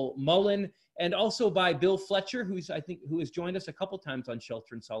and Bill Mullen. And also by Bill Fletcher, who has joined us a couple times on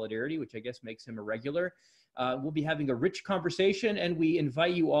Shelter in Solidarity, which I guess makes him a regular. We'll be having a rich conversation, and we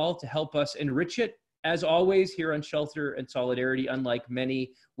invite you all to help us enrich it. As always, here on Shelter and Solidarity, unlike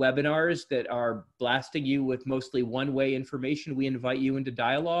many webinars that are blasting you with mostly one-way information, we invite you into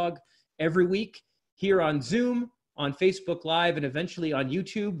dialogue every week here on Zoom, on Facebook Live, and eventually on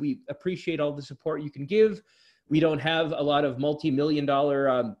YouTube. We appreciate all the support you can give. We don't have a lot of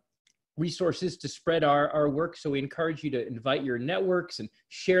multi-million-dollar resources to spread our work, so we encourage you to invite your networks and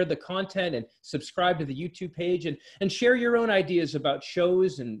share the content and subscribe to the YouTube page and share your own ideas about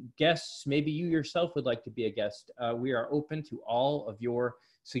shows and guests. Maybe you yourself would like to be a guest. We are open to all of your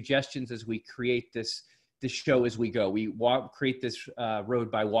suggestions as we create this show as we go. We create this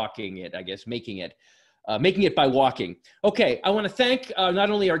road by walking it, I guess, making it by walking. Okay, I want to thank not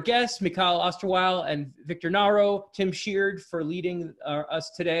only our guests, Michal Osterweil and Victor Narro, Tim Sheard for leading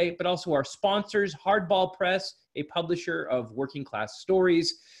us today, but also our sponsors, Hardball Press, a publisher of working class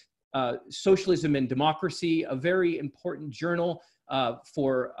stories, Socialism and Democracy, a very important journal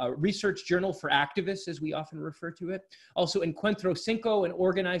for a research journal for activists, as we often refer to it. Also Encuentro Cinco, an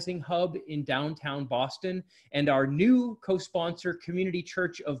organizing hub in downtown Boston, and our new co-sponsor, Community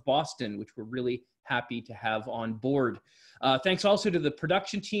Church of Boston, which we're really happy to have on board. Thanks also to the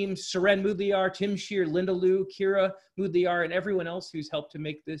production team, Seren Mudliar, Tim Shear, Linda Liu, Kira Mudliar, and everyone else who's helped to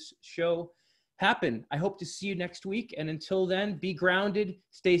make this show happen. I hope to see you next week. And until then, be grounded,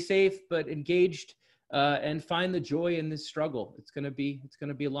 stay safe, but engaged, and find the joy in this struggle. It's gonna be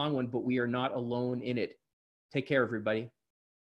a long one, but we are not alone in it. Take care, everybody.